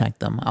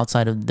contact them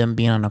outside of them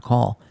being on a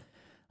call.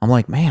 I'm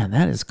like, man,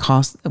 that is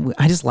cost.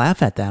 I just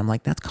laugh at that. I'm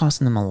like, that's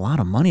costing them a lot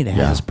of money to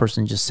have this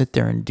person just sit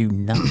there and do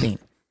nothing.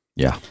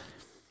 Yeah.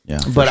 Yeah.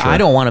 But sure. I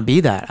don't want to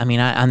be that. I mean,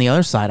 on the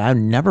other side, I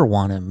never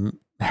want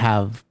to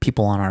have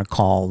people on our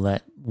call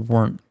that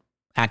weren't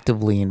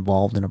actively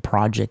involved in a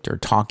project or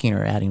talking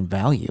or adding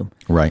value.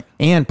 Right.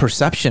 And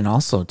perception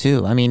also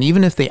too. I mean,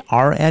 even if they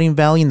are adding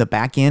value in the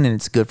back end and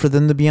it's good for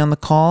them to be on the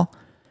call,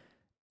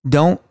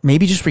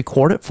 maybe just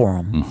record it for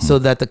them so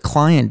that the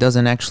client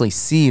doesn't actually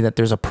see that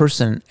there's a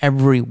person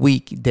every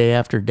week, day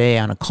after day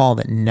on a call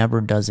that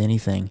never does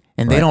anything.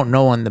 And they don't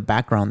know in the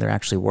background they're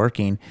actually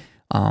working,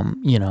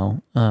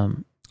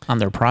 on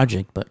their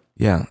project. But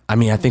yeah, I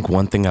mean, I think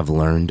one thing I've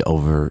learned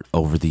over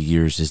the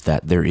years is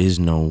that there is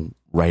no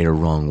right or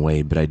wrong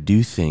way, but I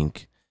do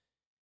think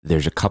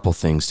there's a couple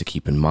things to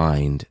keep in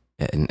mind.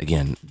 And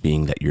again,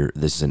 being that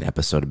this is an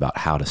episode about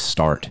how to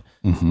start,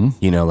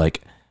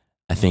 like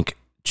I think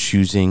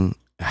choosing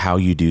how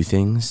you do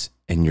things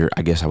and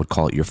I guess I would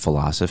call it your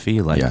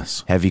philosophy, like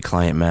heavy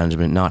client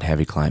management, not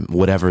heavy client,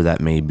 whatever that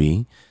may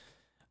be.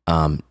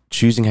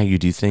 Choosing how you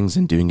do things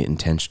and doing it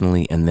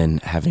intentionally, and then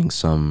having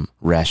some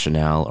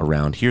rationale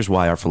around here's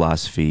why our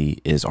philosophy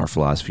is our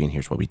philosophy and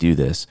here's why we do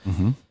this.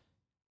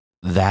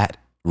 That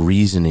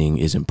reasoning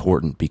is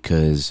important,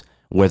 because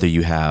whether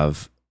you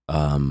have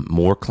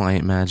more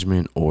client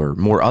management or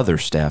more other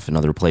staff in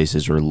other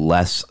places or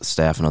less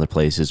staff in other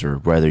places, or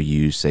whether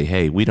you say,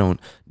 hey, we don't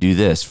do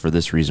this for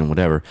this reason,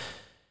 whatever,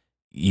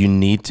 you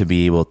need to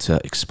be able to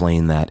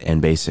explain that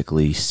and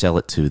basically sell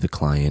it to the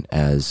client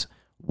as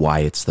why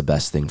it's the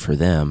best thing for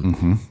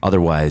them.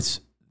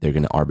 Otherwise, they're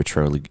going to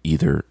arbitrarily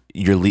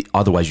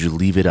otherwise you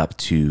leave it up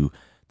to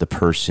the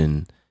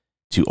person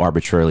to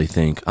arbitrarily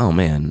think, oh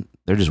man,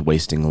 they're just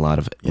wasting a lot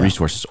of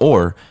resources,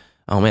 or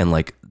oh man,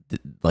 like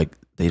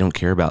they don't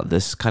care about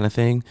this kind of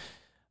thing.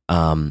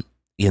 And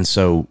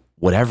so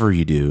whatever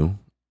you do,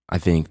 I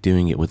think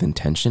doing it with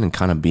intention and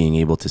kind of being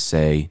able to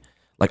say,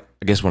 like,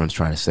 I guess what I'm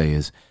trying to say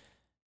is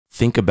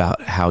think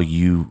about how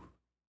you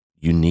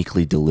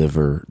uniquely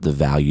deliver the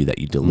value that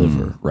you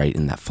deliver, right?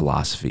 In that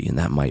philosophy. And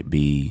that might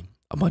be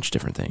a bunch of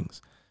different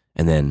things.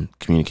 And then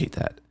communicate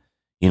that.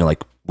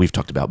 Like we've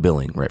talked about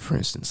billing, right? For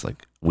instance,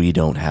 like we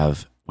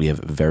have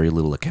very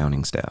little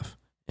accounting staff,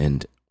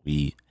 and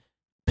we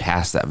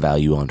pass that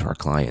value on to our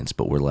clients.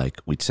 But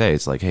we'd say,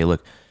 it's like, hey,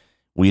 look,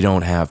 we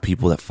don't have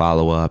people that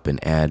follow up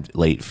and add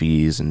late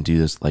fees and do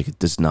this. Like,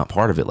 this is not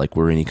part of it. Like,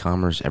 we're in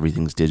e-commerce,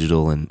 everything's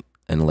digital and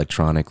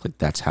electronic. Like,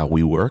 that's how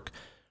we work.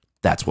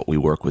 That's what we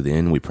work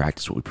within. We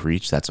practice what we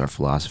preach. That's our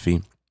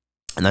philosophy.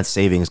 And that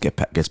savings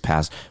gets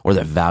passed, or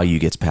that value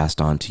gets passed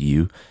on to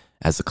you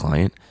as the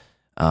client.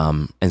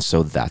 And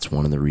so that's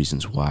one of the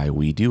reasons why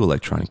we do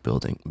electronic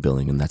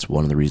billing. And that's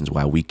one of the reasons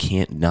why we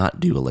can't not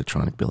do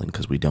electronic billing,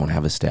 because we don't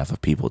have a staff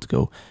of people to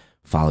go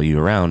follow you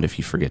around if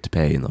you forget to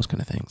pay and those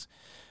kind of things.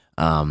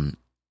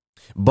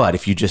 But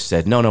if you just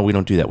said, no, we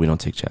don't do that, we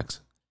don't take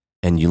checks,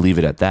 and you leave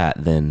it at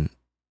that, then,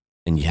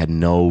 and you had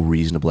no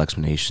reasonable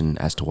explanation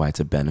as to why it's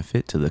a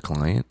benefit to the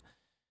client,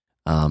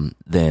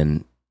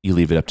 then you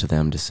leave it up to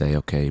them to say,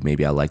 okay,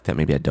 maybe I like that,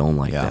 maybe I don't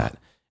like that.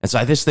 And so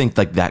I just think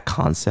like that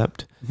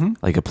concept,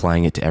 like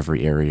applying it to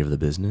every area of the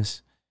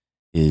business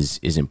is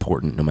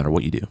important no matter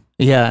what you do.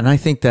 Yeah. And I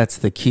think that's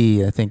the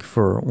key. I think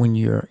for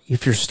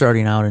if you're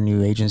starting out a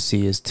new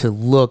agency, is to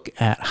look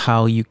at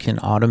how you can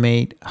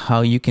automate,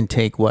 how you can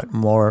take what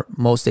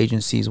most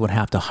agencies would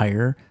have to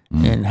hire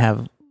and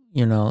have,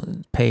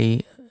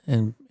 pay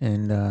and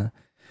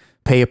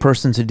pay a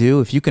person to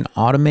do. If you can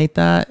automate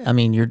that, I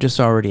mean, you're just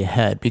already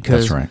ahead,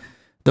 because that's right.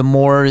 The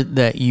more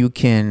that you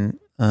can,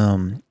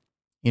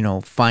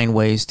 find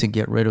ways to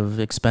get rid of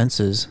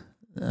expenses,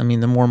 I mean,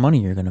 the more money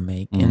you're going to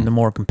make, and the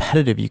more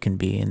competitive you can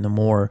be, and the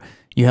more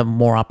you have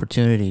more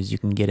opportunities you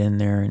can get in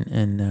there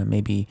and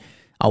maybe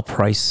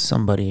outprice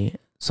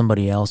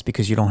somebody else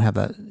because you don't have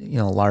that,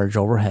 large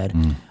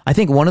overhead. I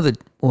think one of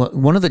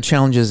the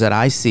challenges that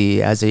I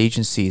see as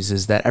agencies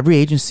is that every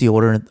agency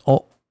owner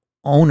or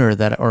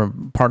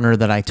partner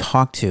that I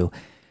talk to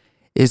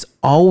is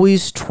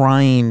always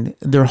trying,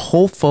 their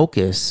whole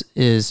focus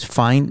is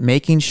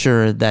making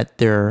sure that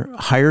their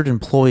hired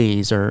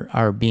employees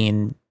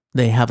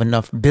they have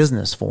enough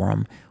business for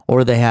them,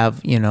 or they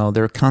have,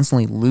 they're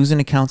constantly losing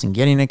accounts and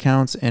getting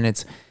accounts. And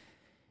it's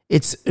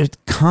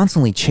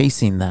constantly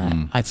chasing that,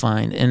 I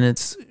find. And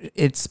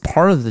it's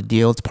part of the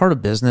deal. It's part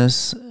of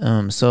business.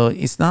 So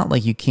it's not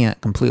like you can't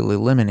completely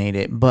eliminate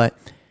it, but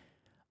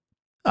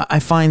I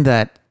find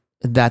that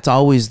that's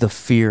always the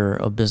fear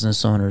of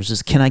business owners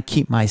is, can I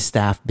keep my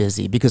staff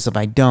busy? Because if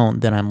I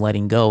don't, then I'm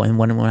letting go. And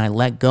when I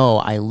let go,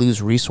 I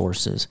lose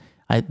resources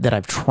that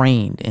I've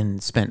trained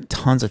and spent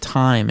tons of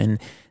time. And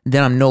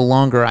then I no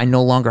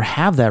longer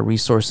have that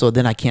resource. So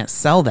then I can't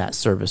sell that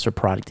service or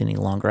product any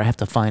longer. I have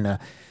to find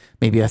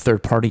maybe a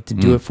third party to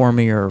do it for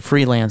me, or a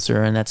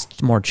freelancer, and that's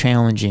more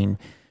challenging.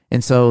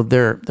 And so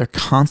they're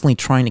constantly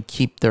trying to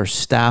keep their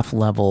staff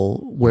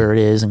level where it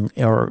is,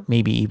 or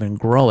maybe even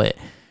grow it.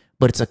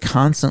 But it's a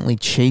constantly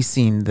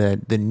chasing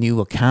the new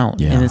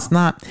account. And it's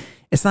not,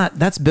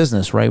 that's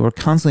business, right? We're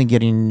constantly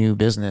getting new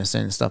business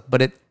and stuff,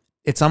 but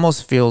it's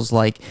almost feels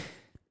like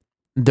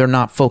they're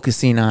not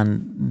focusing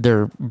on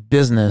their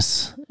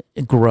business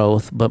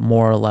growth, but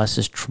more or less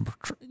is,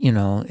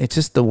 it's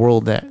just the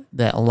world that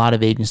a lot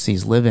of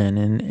agencies live in.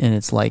 And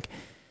it's like,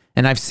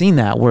 and I've seen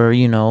that where,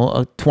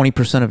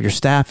 20% of your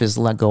staff is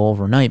let go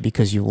overnight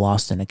because you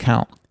lost an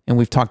account. And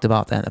we've talked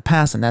about that in the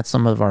past, and that's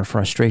some of our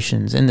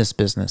frustrations in this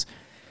business.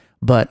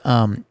 But,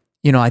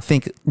 I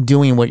think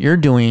doing what you're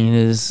doing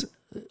is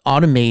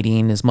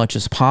automating as much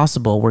as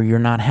possible where you're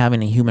not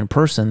having a human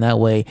person. That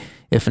way,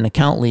 if an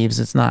account leaves,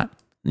 it's not,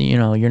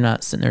 you're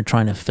not sitting there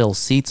trying to fill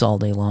seats all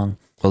day long.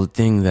 Well, the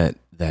thing that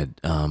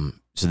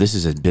so this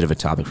is a bit of a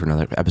topic for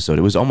another episode.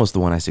 It was almost the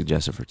one I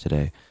suggested for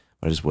today,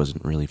 but I just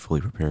wasn't really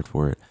fully prepared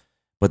for it.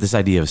 But this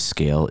idea of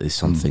scale is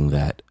something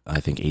that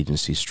I think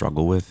agencies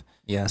struggle with.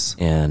 Yes.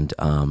 And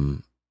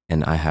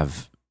I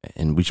have,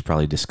 and we should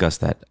probably discuss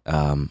that.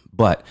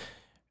 But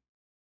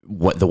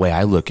the way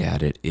I look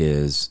at it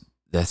is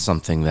that's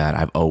something that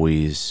I've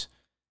always,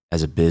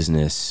 as a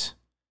business,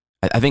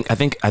 I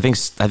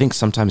think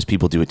sometimes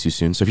people do it too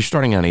soon. So if you're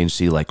starting out an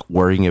agency, like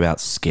worrying about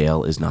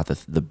scale is not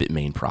the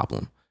main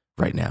problem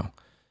right now.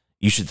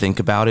 You should think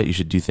about it. You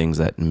should do things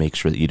that make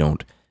sure that you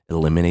don't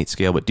eliminate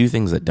scale, but do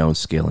things that don't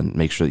scale and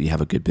make sure that you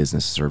have a good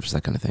business service,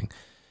 that kind of thing.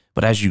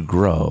 But as you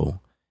grow,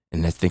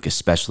 and I think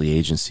especially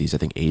agencies,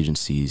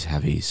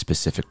 have a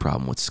specific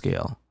problem with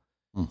scale.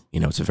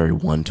 It's a very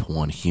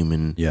one-to-one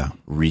human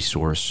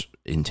resource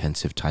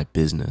intensive type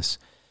business.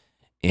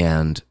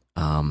 And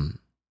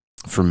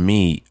for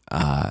me,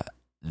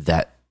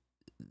 that's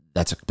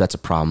a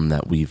problem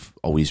that we've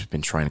always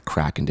been trying to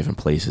crack in different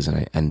places.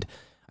 And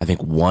I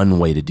think one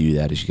way to do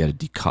that is you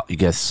got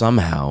to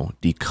somehow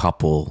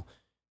decouple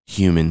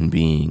human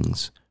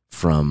beings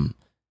from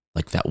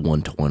like that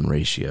one-to-one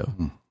ratio,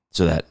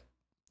 so that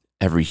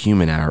every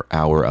human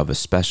hour of a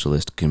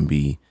specialist can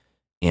be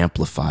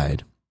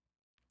amplified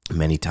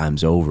many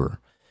times over.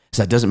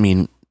 So that doesn't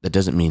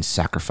mean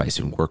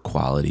sacrificing work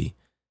quality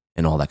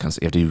and all that kind of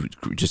stuff. You have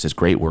to do just as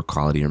great work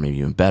quality or maybe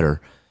even better,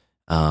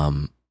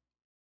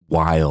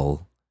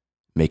 while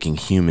making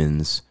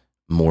humans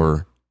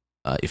more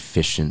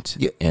efficient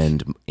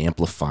and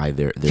amplify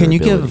their Can you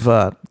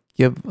ability.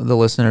 give the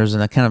listeners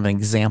a kind of an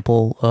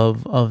example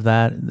of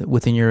that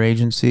within your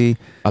agency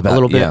a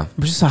little bit? Yeah.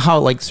 Just how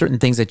like certain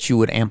things that you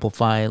would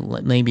amplify,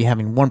 like maybe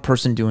having one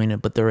person doing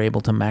it, but they're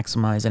able to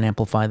maximize and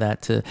amplify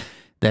that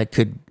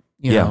could,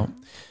 you know.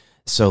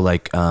 So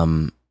like,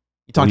 you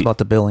talked about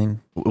the billing.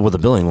 Well, the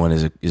billing one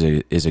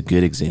is a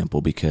good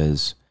example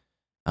because,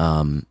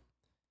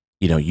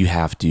 you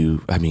have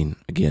to,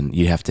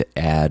 you have to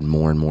add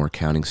more and more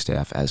accounting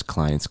staff as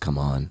clients come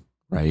on,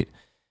 right?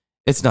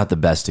 It's not the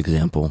best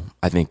example.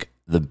 I think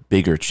the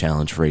bigger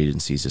challenge for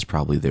agencies is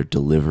probably their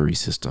delivery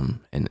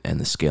system and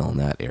the scale in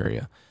that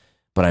area.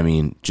 But I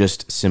mean,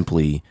 just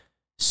simply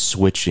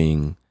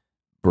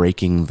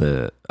breaking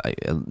the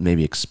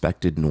maybe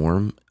expected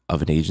norm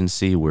of an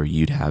agency where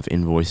you'd have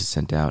invoices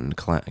sent out and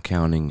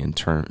accounting and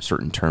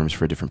certain terms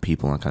for different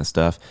people and that kind of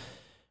stuff,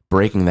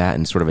 breaking that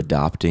and sort of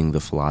adopting the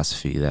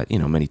philosophy that,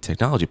 many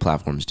technology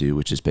platforms do,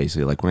 which is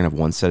basically like, we're going to have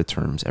one set of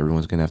terms.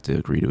 Everyone's going to have to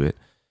agree to it.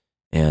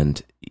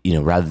 And,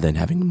 rather than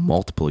having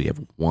multiple, you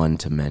have one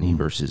to many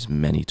versus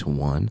many to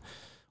one,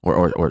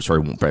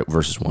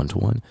 versus one to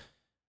one.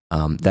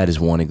 That is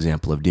one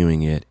example of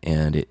doing it.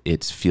 And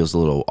it feels a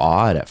little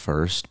odd at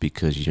first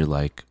because you're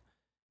like,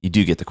 you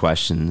do get the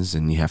questions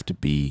and you have to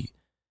be,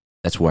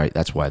 that's why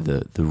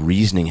the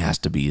reasoning has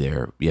to be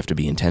there. You have to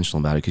be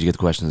intentional about it because you get the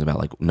questions about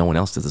like, no one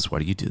else does this. Why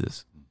do you do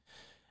this?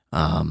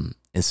 And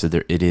so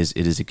it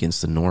is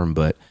against the norm,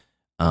 but,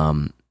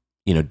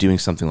 doing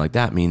something like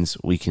that means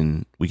we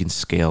can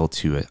scale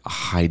to a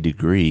high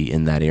degree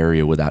in that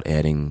area without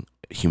adding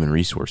human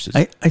resources.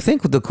 I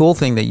think the cool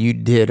thing that you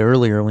did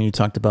earlier when you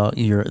talked about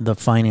the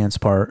finance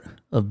part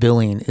of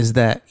billing is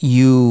that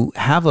you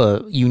have a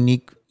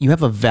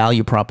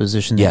value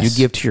proposition that you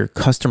give to your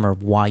customer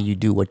of why you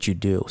do what you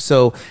do.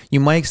 So you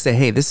might say,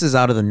 hey, this is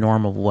out of the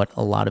norm of what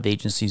a lot of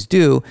agencies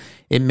do.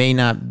 It may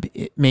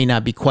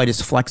not be quite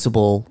as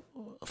flexible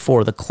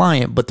for the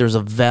client, but there's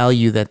a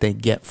value that they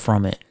get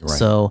from it. Right.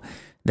 So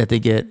that they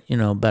get,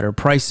 better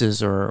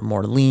prices or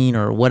more lean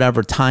or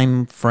whatever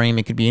time frame.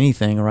 It could be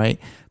anything, right?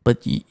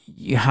 But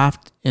you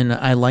have to, and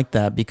I like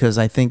that because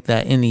I think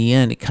that in the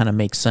end, it kind of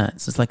makes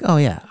sense. It's like, oh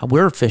yeah,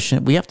 we're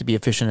efficient. We have to be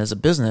efficient as a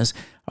business.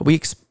 We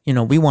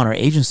want our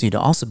agency to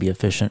also be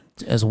efficient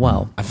as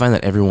well. I find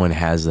that everyone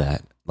has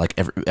that. Like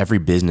every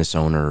business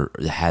owner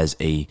has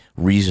a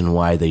reason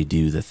why they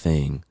do the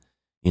thing.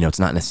 It's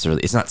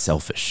not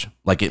selfish.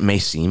 Like it may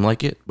seem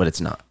like it, but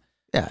it's not.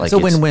 Yeah, like it's a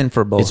win-win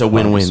for both. It's a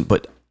win-win,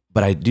 but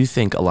I do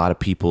think a lot of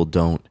people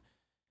don't.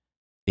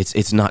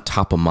 It's not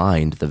top of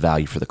mind, the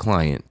value for the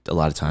client. A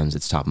lot of times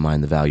it's top of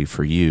mind, the value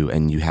for you,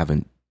 and you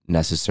haven't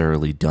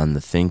necessarily done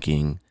the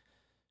thinking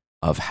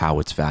of how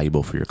it's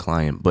valuable for your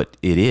client. But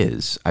it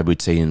is, I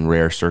would say, in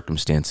rare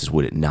circumstances,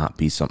 would it not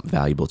be something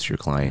valuable to your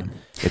client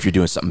if you're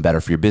doing something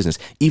better for your business,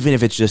 even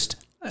if it's just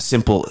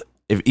simple,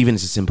 even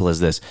it's as simple as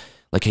this,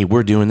 like, hey,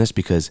 we're doing this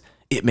because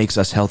it makes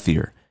us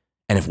healthier.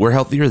 And if we're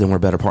healthier, then we're a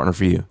better partner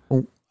for you.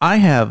 I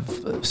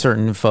have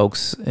certain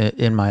folks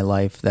in my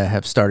life that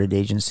have started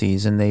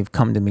agencies, and they've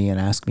come to me and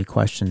asked me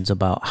questions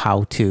about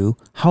how do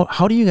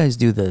you guys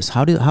do this?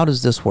 How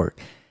does this work?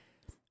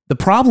 The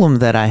problem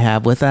that I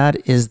have with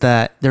that is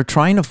that they're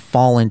trying to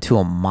fall into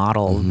a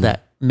model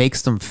that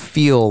makes them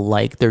feel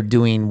like they're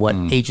doing what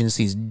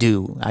agencies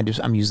do.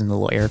 I'm using the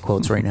little air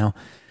quotes right now.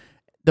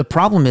 The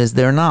problem is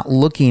they're not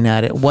looking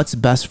at it, what's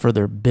best for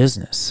their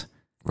business.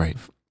 Right.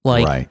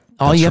 Like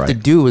all you have to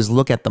do is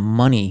look at the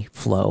money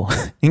flow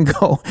and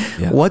go,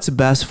 what's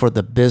best for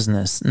the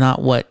business,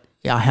 not what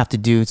I have to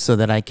do so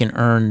that I can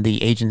earn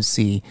the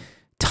agency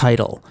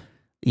title,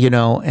 you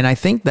know? And I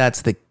think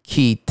that's the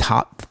key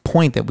top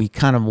point that we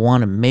kind of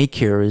want to make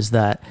here is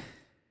that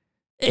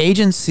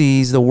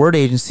agencies, the word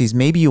agencies,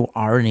 maybe you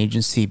are an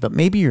agency, but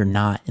maybe you're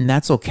not, and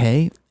that's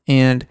okay.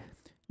 And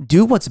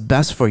do what's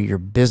best for your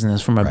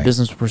business from a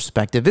business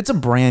perspective. It's a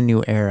brand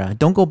new era.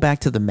 Don't go back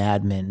to the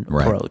Mad Men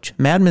approach.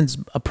 Mad Men's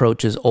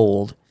approach is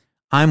old.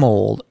 I'm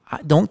old.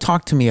 Don't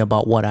talk to me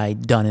about what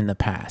I've done in the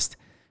past,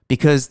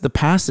 because the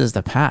past is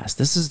the past.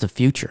 This is the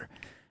future.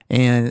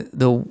 And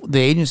the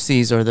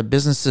agencies or the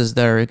businesses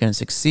that are going to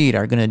succeed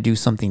are going to do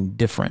something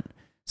different.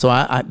 So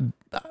I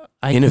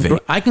innovate.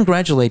 I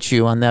congratulate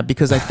you on that,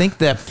 because I think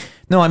that,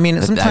 no, I mean,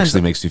 That sometimes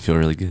actually makes me feel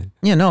really good.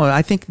 Yeah, no,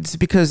 I think it's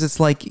because it's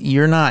like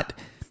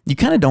you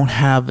kind of don't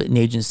have an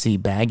agency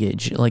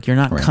baggage. Like you're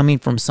not coming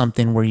from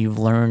something where you've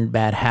learned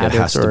bad habits. It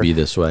has to be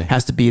this way.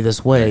 Has to be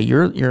this way.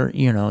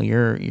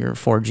 You're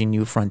forging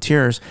new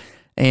frontiers.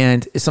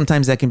 And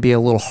sometimes that can be a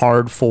little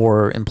hard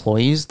for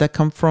employees that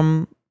come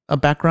from a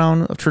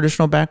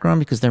traditional background,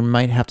 because they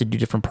might have to do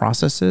different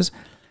processes.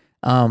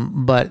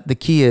 But the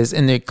key is,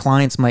 and the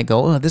clients might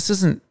go, oh, this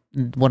isn't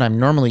what I'm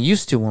normally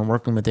used to when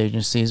working with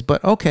agencies,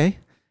 but okay,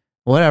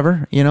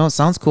 whatever, it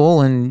sounds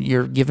cool. And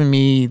you're giving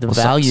me the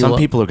value. Some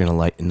people are going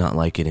to not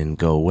like it and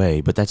go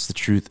away, but that's the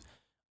truth.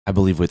 I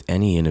believe with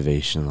any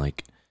innovation,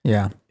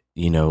 and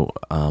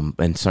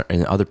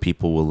other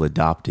people will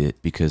adopt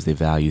it because they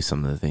value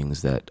some of the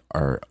things that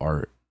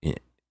are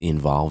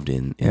involved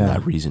in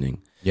that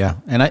reasoning. Yeah.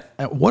 And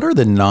what are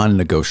the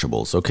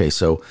non-negotiables? Okay.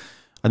 So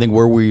I think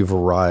where we've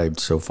arrived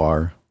so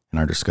far in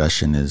our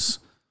discussion is,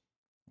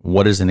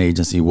 what is an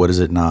agency? What is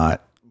it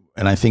not?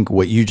 And I think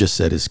what you just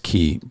said is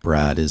key,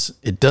 Brad, is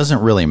it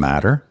doesn't really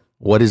matter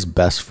what is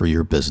best for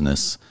your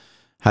business.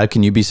 How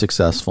can you be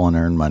successful and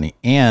earn money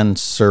and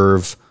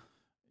serve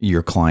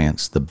your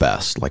clients the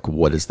best? Like,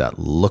 what does that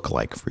look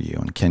like for you?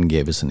 And Ken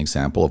gave us an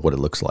example of what it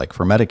looks like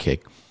for Medicare.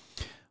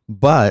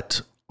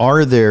 But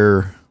are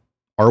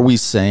we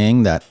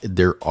saying that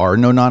there are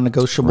no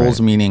non-negotiables? Right.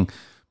 Meaning,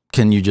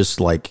 can you just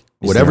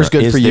whatever's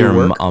good for you? Is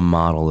there a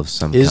model of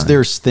some kind? Is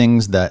there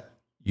things that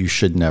you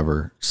should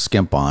never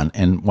skimp on?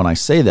 And when I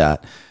say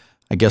that,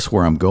 I guess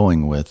where I'm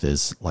going with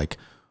is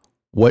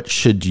what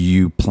should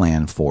you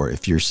plan for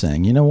if you're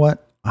saying, you know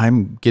what,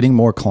 I'm getting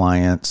more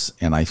clients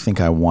and I think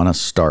I want to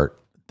start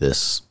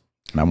this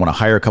and I want to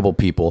hire a couple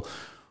people.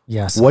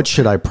 Yes. What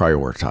should I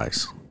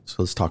prioritize? So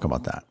let's talk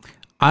about that.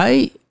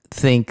 I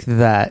think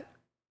that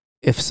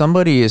if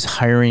somebody is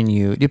hiring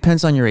you, it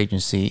depends on your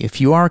agency. If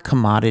you are a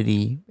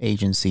commodity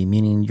agency,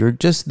 meaning you're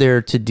just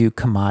there to do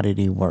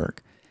commodity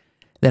work,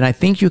 then I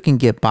think you can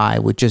get by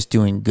with just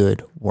doing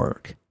good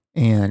work.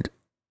 And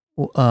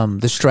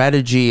the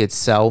strategy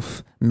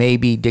itself may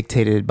be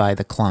dictated by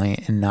the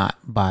client and not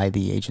by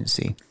the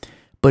agency.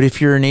 But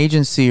if you're an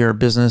agency or a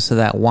business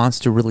that wants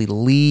to really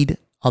lead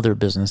other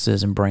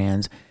businesses and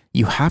brands,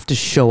 you have to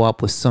show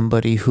up with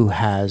somebody who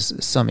has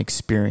some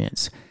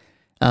experience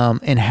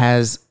and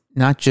has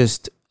not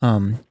just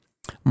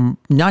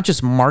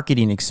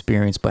marketing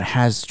experience, but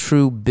has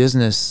true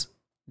business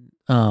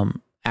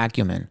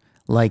acumen.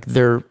 Like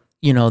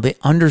they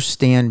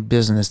understand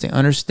business, they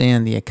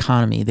understand the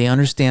economy, they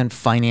understand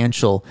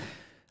financial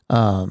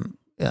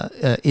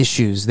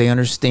issues, they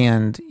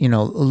understand a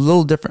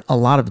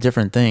lot of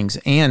different things,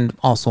 and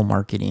also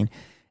marketing,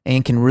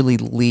 and can really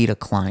lead a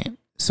client.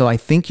 So I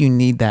think you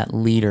need that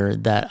leader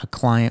that a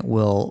client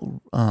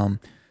will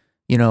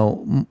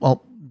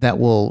that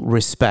will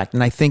respect.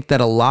 And I think that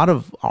a lot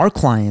of our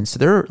clients,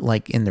 they're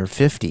in their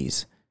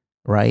 50s,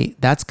 right?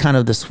 That's kind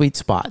of the sweet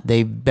spot.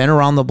 They've been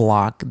around the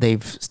block.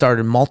 They've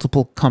started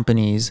multiple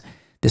companies.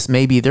 This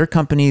may be their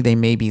company. They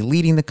may be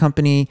leading the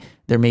company.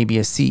 There may be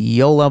a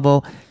CEO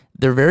level.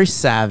 They're very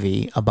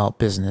savvy about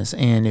business.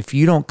 And if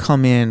you don't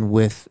come in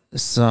with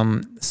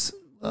some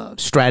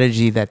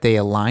strategy that they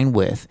align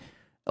with,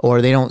 or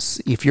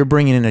if you're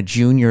bringing in a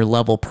junior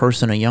level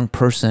person, a young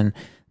person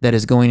that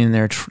is going in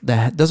there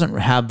that doesn't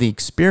have the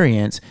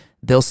experience,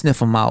 they'll sniff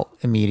them out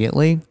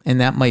immediately,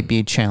 and that might be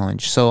a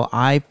challenge. So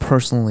I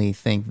personally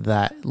think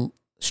that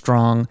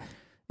strong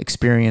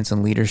experience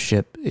and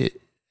leadership,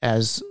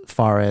 as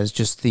far as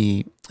just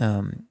the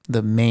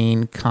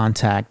main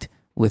contact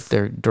with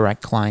their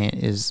direct client,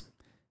 is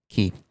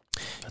key.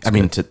 I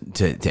mean,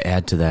 to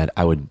add to that,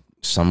 I would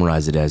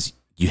summarize it as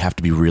you have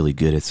to be really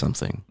good at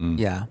something.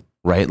 Yeah.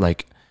 Right?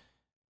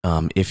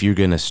 If you're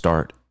going to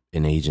start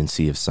an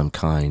agency of some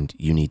kind,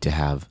 you need to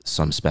have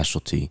some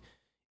specialty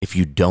if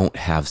you don't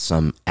have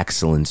some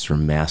excellence or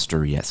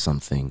mastery at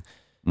something,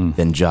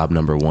 then job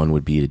number one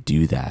would be to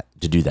do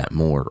that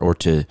more, or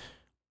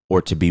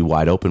to be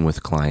wide open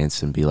with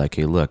clients and be like,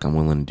 hey, look, I'm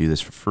willing to do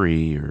this for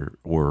free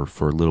or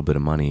for a little bit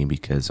of money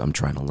because I'm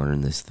trying to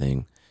learn this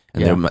thing.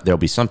 And there'll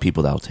be some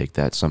people that'll take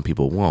that, some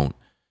people won't.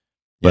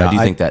 But I do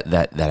think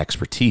that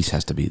expertise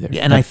has to be there.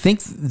 Yeah, and I think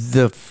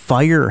the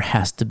fire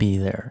has to be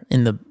there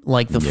in the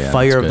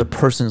fire of the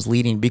person's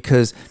leading,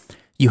 because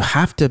you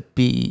have to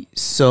be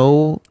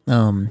so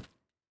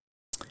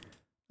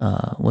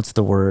what's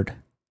the word?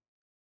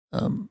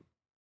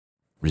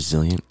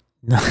 Resilient.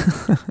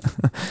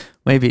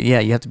 Maybe, yeah,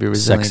 you have to be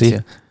resilient Sexy.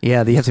 too.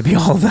 Yeah, you have to be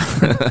all of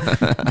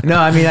that. No,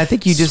 I mean, I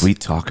think you just sweet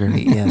talker.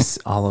 Yes,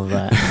 all of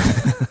that.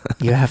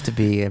 You have to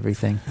be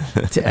everything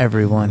to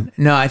everyone.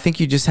 No, I think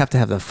you just have to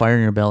have the fire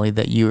in your belly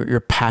that you're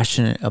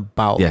passionate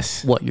about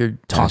what you're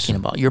talking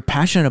about. You're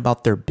passionate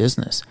about their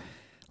business.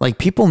 Like,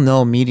 people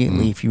know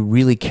immediately if you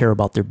really care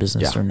about their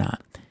business or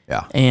not.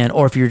 Yeah.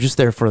 Or if you're just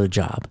there for the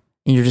job.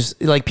 And you're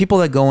just like, people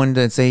that go in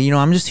and say, you know,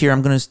 I'm just here,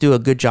 I'm going to do a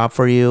good job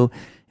for you,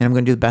 and I'm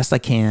going to do the best I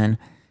can.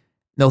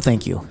 No,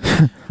 thank you.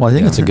 Well, I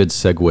think it's a good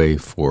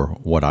segue for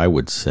what I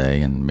would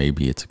say, and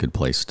maybe it's a good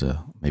place to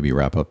maybe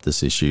wrap up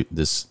this issue,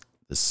 this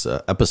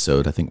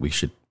episode. I think we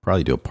should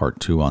probably do a part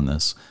 2 on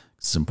this.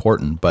 It's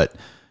important, but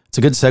it's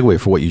a good segue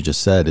for what you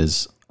just said.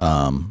 Is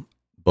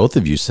both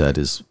of you said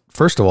is,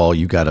 first of all,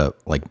 you got to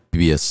like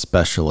be a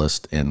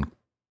specialist and,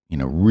 you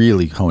know,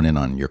 really hone in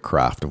on your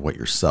craft of what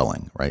you're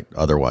selling, right?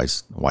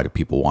 Otherwise, why do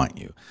people want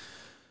you?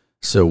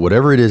 So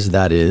whatever it is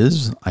that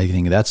is, I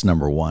think that's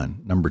number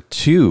one. Number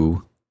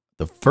two,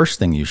 the first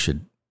thing you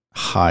should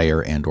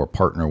hire and or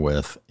partner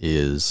with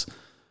is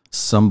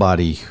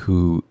somebody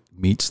who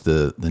meets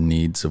the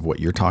needs of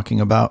what you're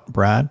talking about,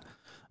 Brad.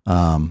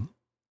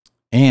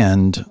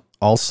 And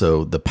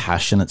also the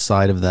passionate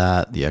side of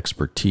that, the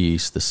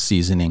expertise, the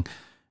seasoning.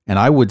 And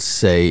I would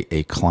say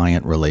a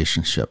client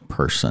relationship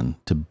person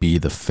to be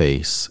the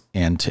face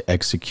and to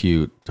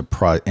execute,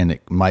 and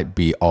it might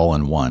be all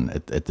in one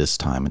at this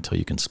time until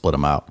you can split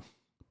them out.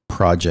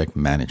 Project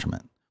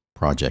management,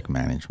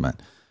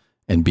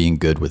 and being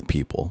good with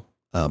people.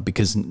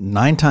 Because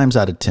 9 times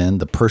out of 10,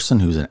 the person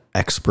who's an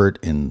expert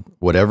in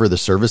whatever the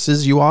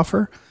services you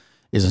offer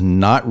is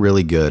not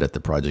really good at the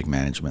project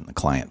management and the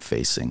client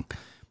facing.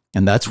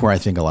 And that's where I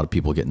think a lot of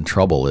people get in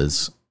trouble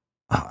is,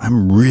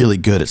 I'm really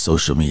good at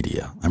social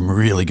media. I'm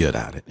really good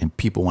at it. And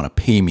people want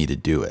to pay me to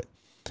do it.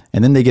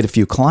 And then they get a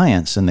few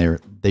clients and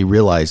they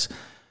realize,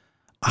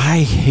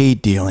 I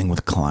hate dealing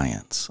with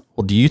clients.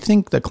 Well, do you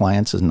think the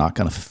clients is not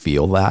going to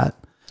feel that?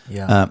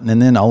 Yeah.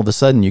 And then all of a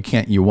sudden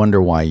you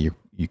wonder why you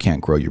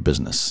can't grow your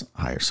business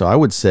higher. So I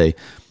would say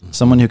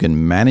someone who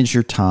can manage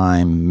your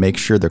time, make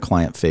sure they're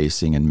client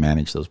facing, and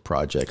manage those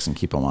projects and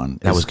keep them on.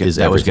 That was going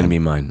to be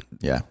mine.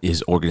 Yeah.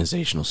 Is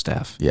organizational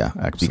staff. Yeah,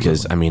 absolutely.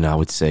 Because I mean, I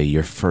would say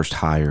your first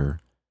hire,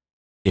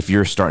 if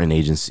you're starting an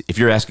agency, if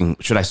you're asking,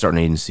 should I start an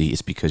agency?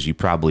 It's because you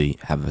probably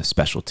have a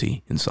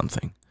specialty in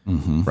something,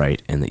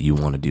 right? And that you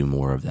want to do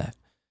more of that.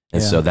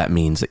 And so that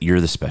means that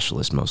you're the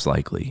specialist most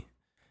likely.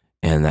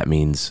 And that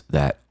means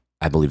that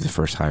I believe the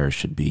first hire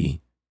should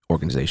be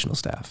organizational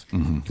staff,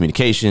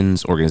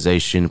 communications,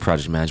 organization,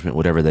 project management,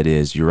 whatever that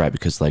is. You're right,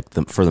 because like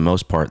for the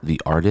most part,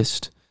 the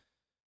artist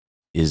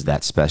is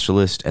that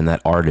specialist, and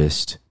that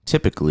artist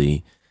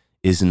typically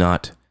is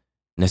not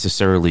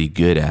necessarily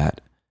good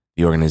at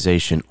the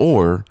organization,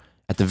 or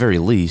at the very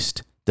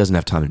least doesn't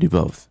have time to do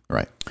both.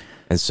 Right.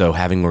 And so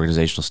having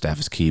organizational staff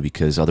is key,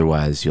 because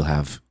otherwise you'll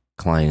have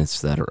clients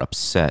that are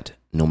upset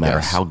no matter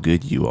how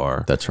good you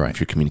are. That's right. If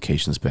your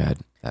communication is bad,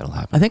 that'll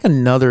happen. I think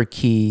another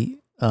key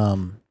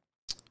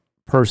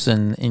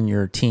person in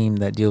your team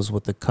that deals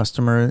with the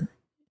customer,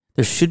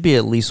 there should be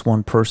at least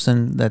one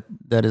person that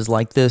is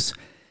like this.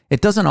 It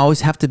doesn't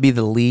always have to be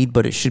the lead,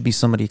 but it should be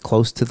somebody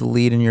close to the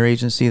lead in your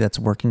agency that's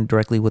working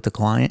directly with the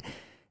client,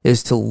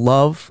 is to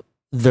love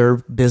their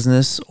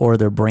business or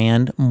their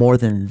brand more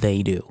than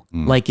they do.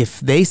 Like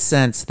if they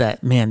sense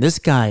that, man, this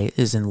guy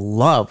is in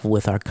love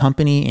with our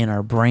company and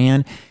our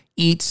brand,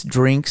 eats,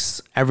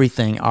 drinks,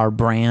 everything, our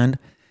brand,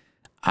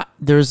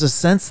 there's a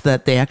sense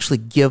that they actually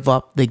give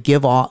up. They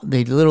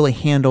literally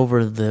hand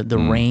over the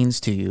reins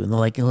to you, and they're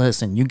like,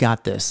 "Listen, you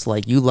got this.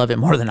 Like, you love it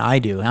more than I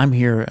do. I'm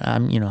here.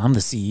 I'm the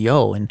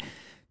CEO, and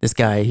this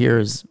guy here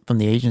is from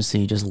the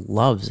agency, just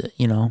loves it.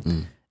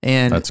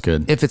 And that's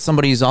good. If it's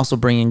somebody who's also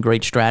bringing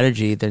great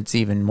strategy, that's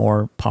even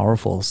more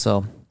powerful.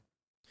 So,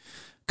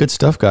 good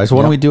stuff, guys.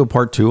 Why don't we do a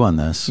part 2 on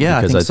this?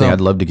 Yeah, because I think so. I'd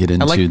love to get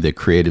into the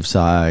creative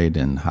side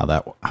and how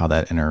that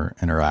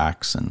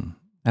interacts and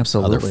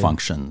absolutely other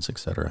functions,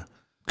 etc.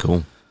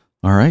 Cool.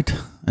 All right.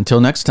 Until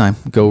next time,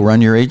 go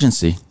run your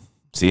agency.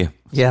 See ya.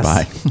 Yes.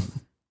 Bye.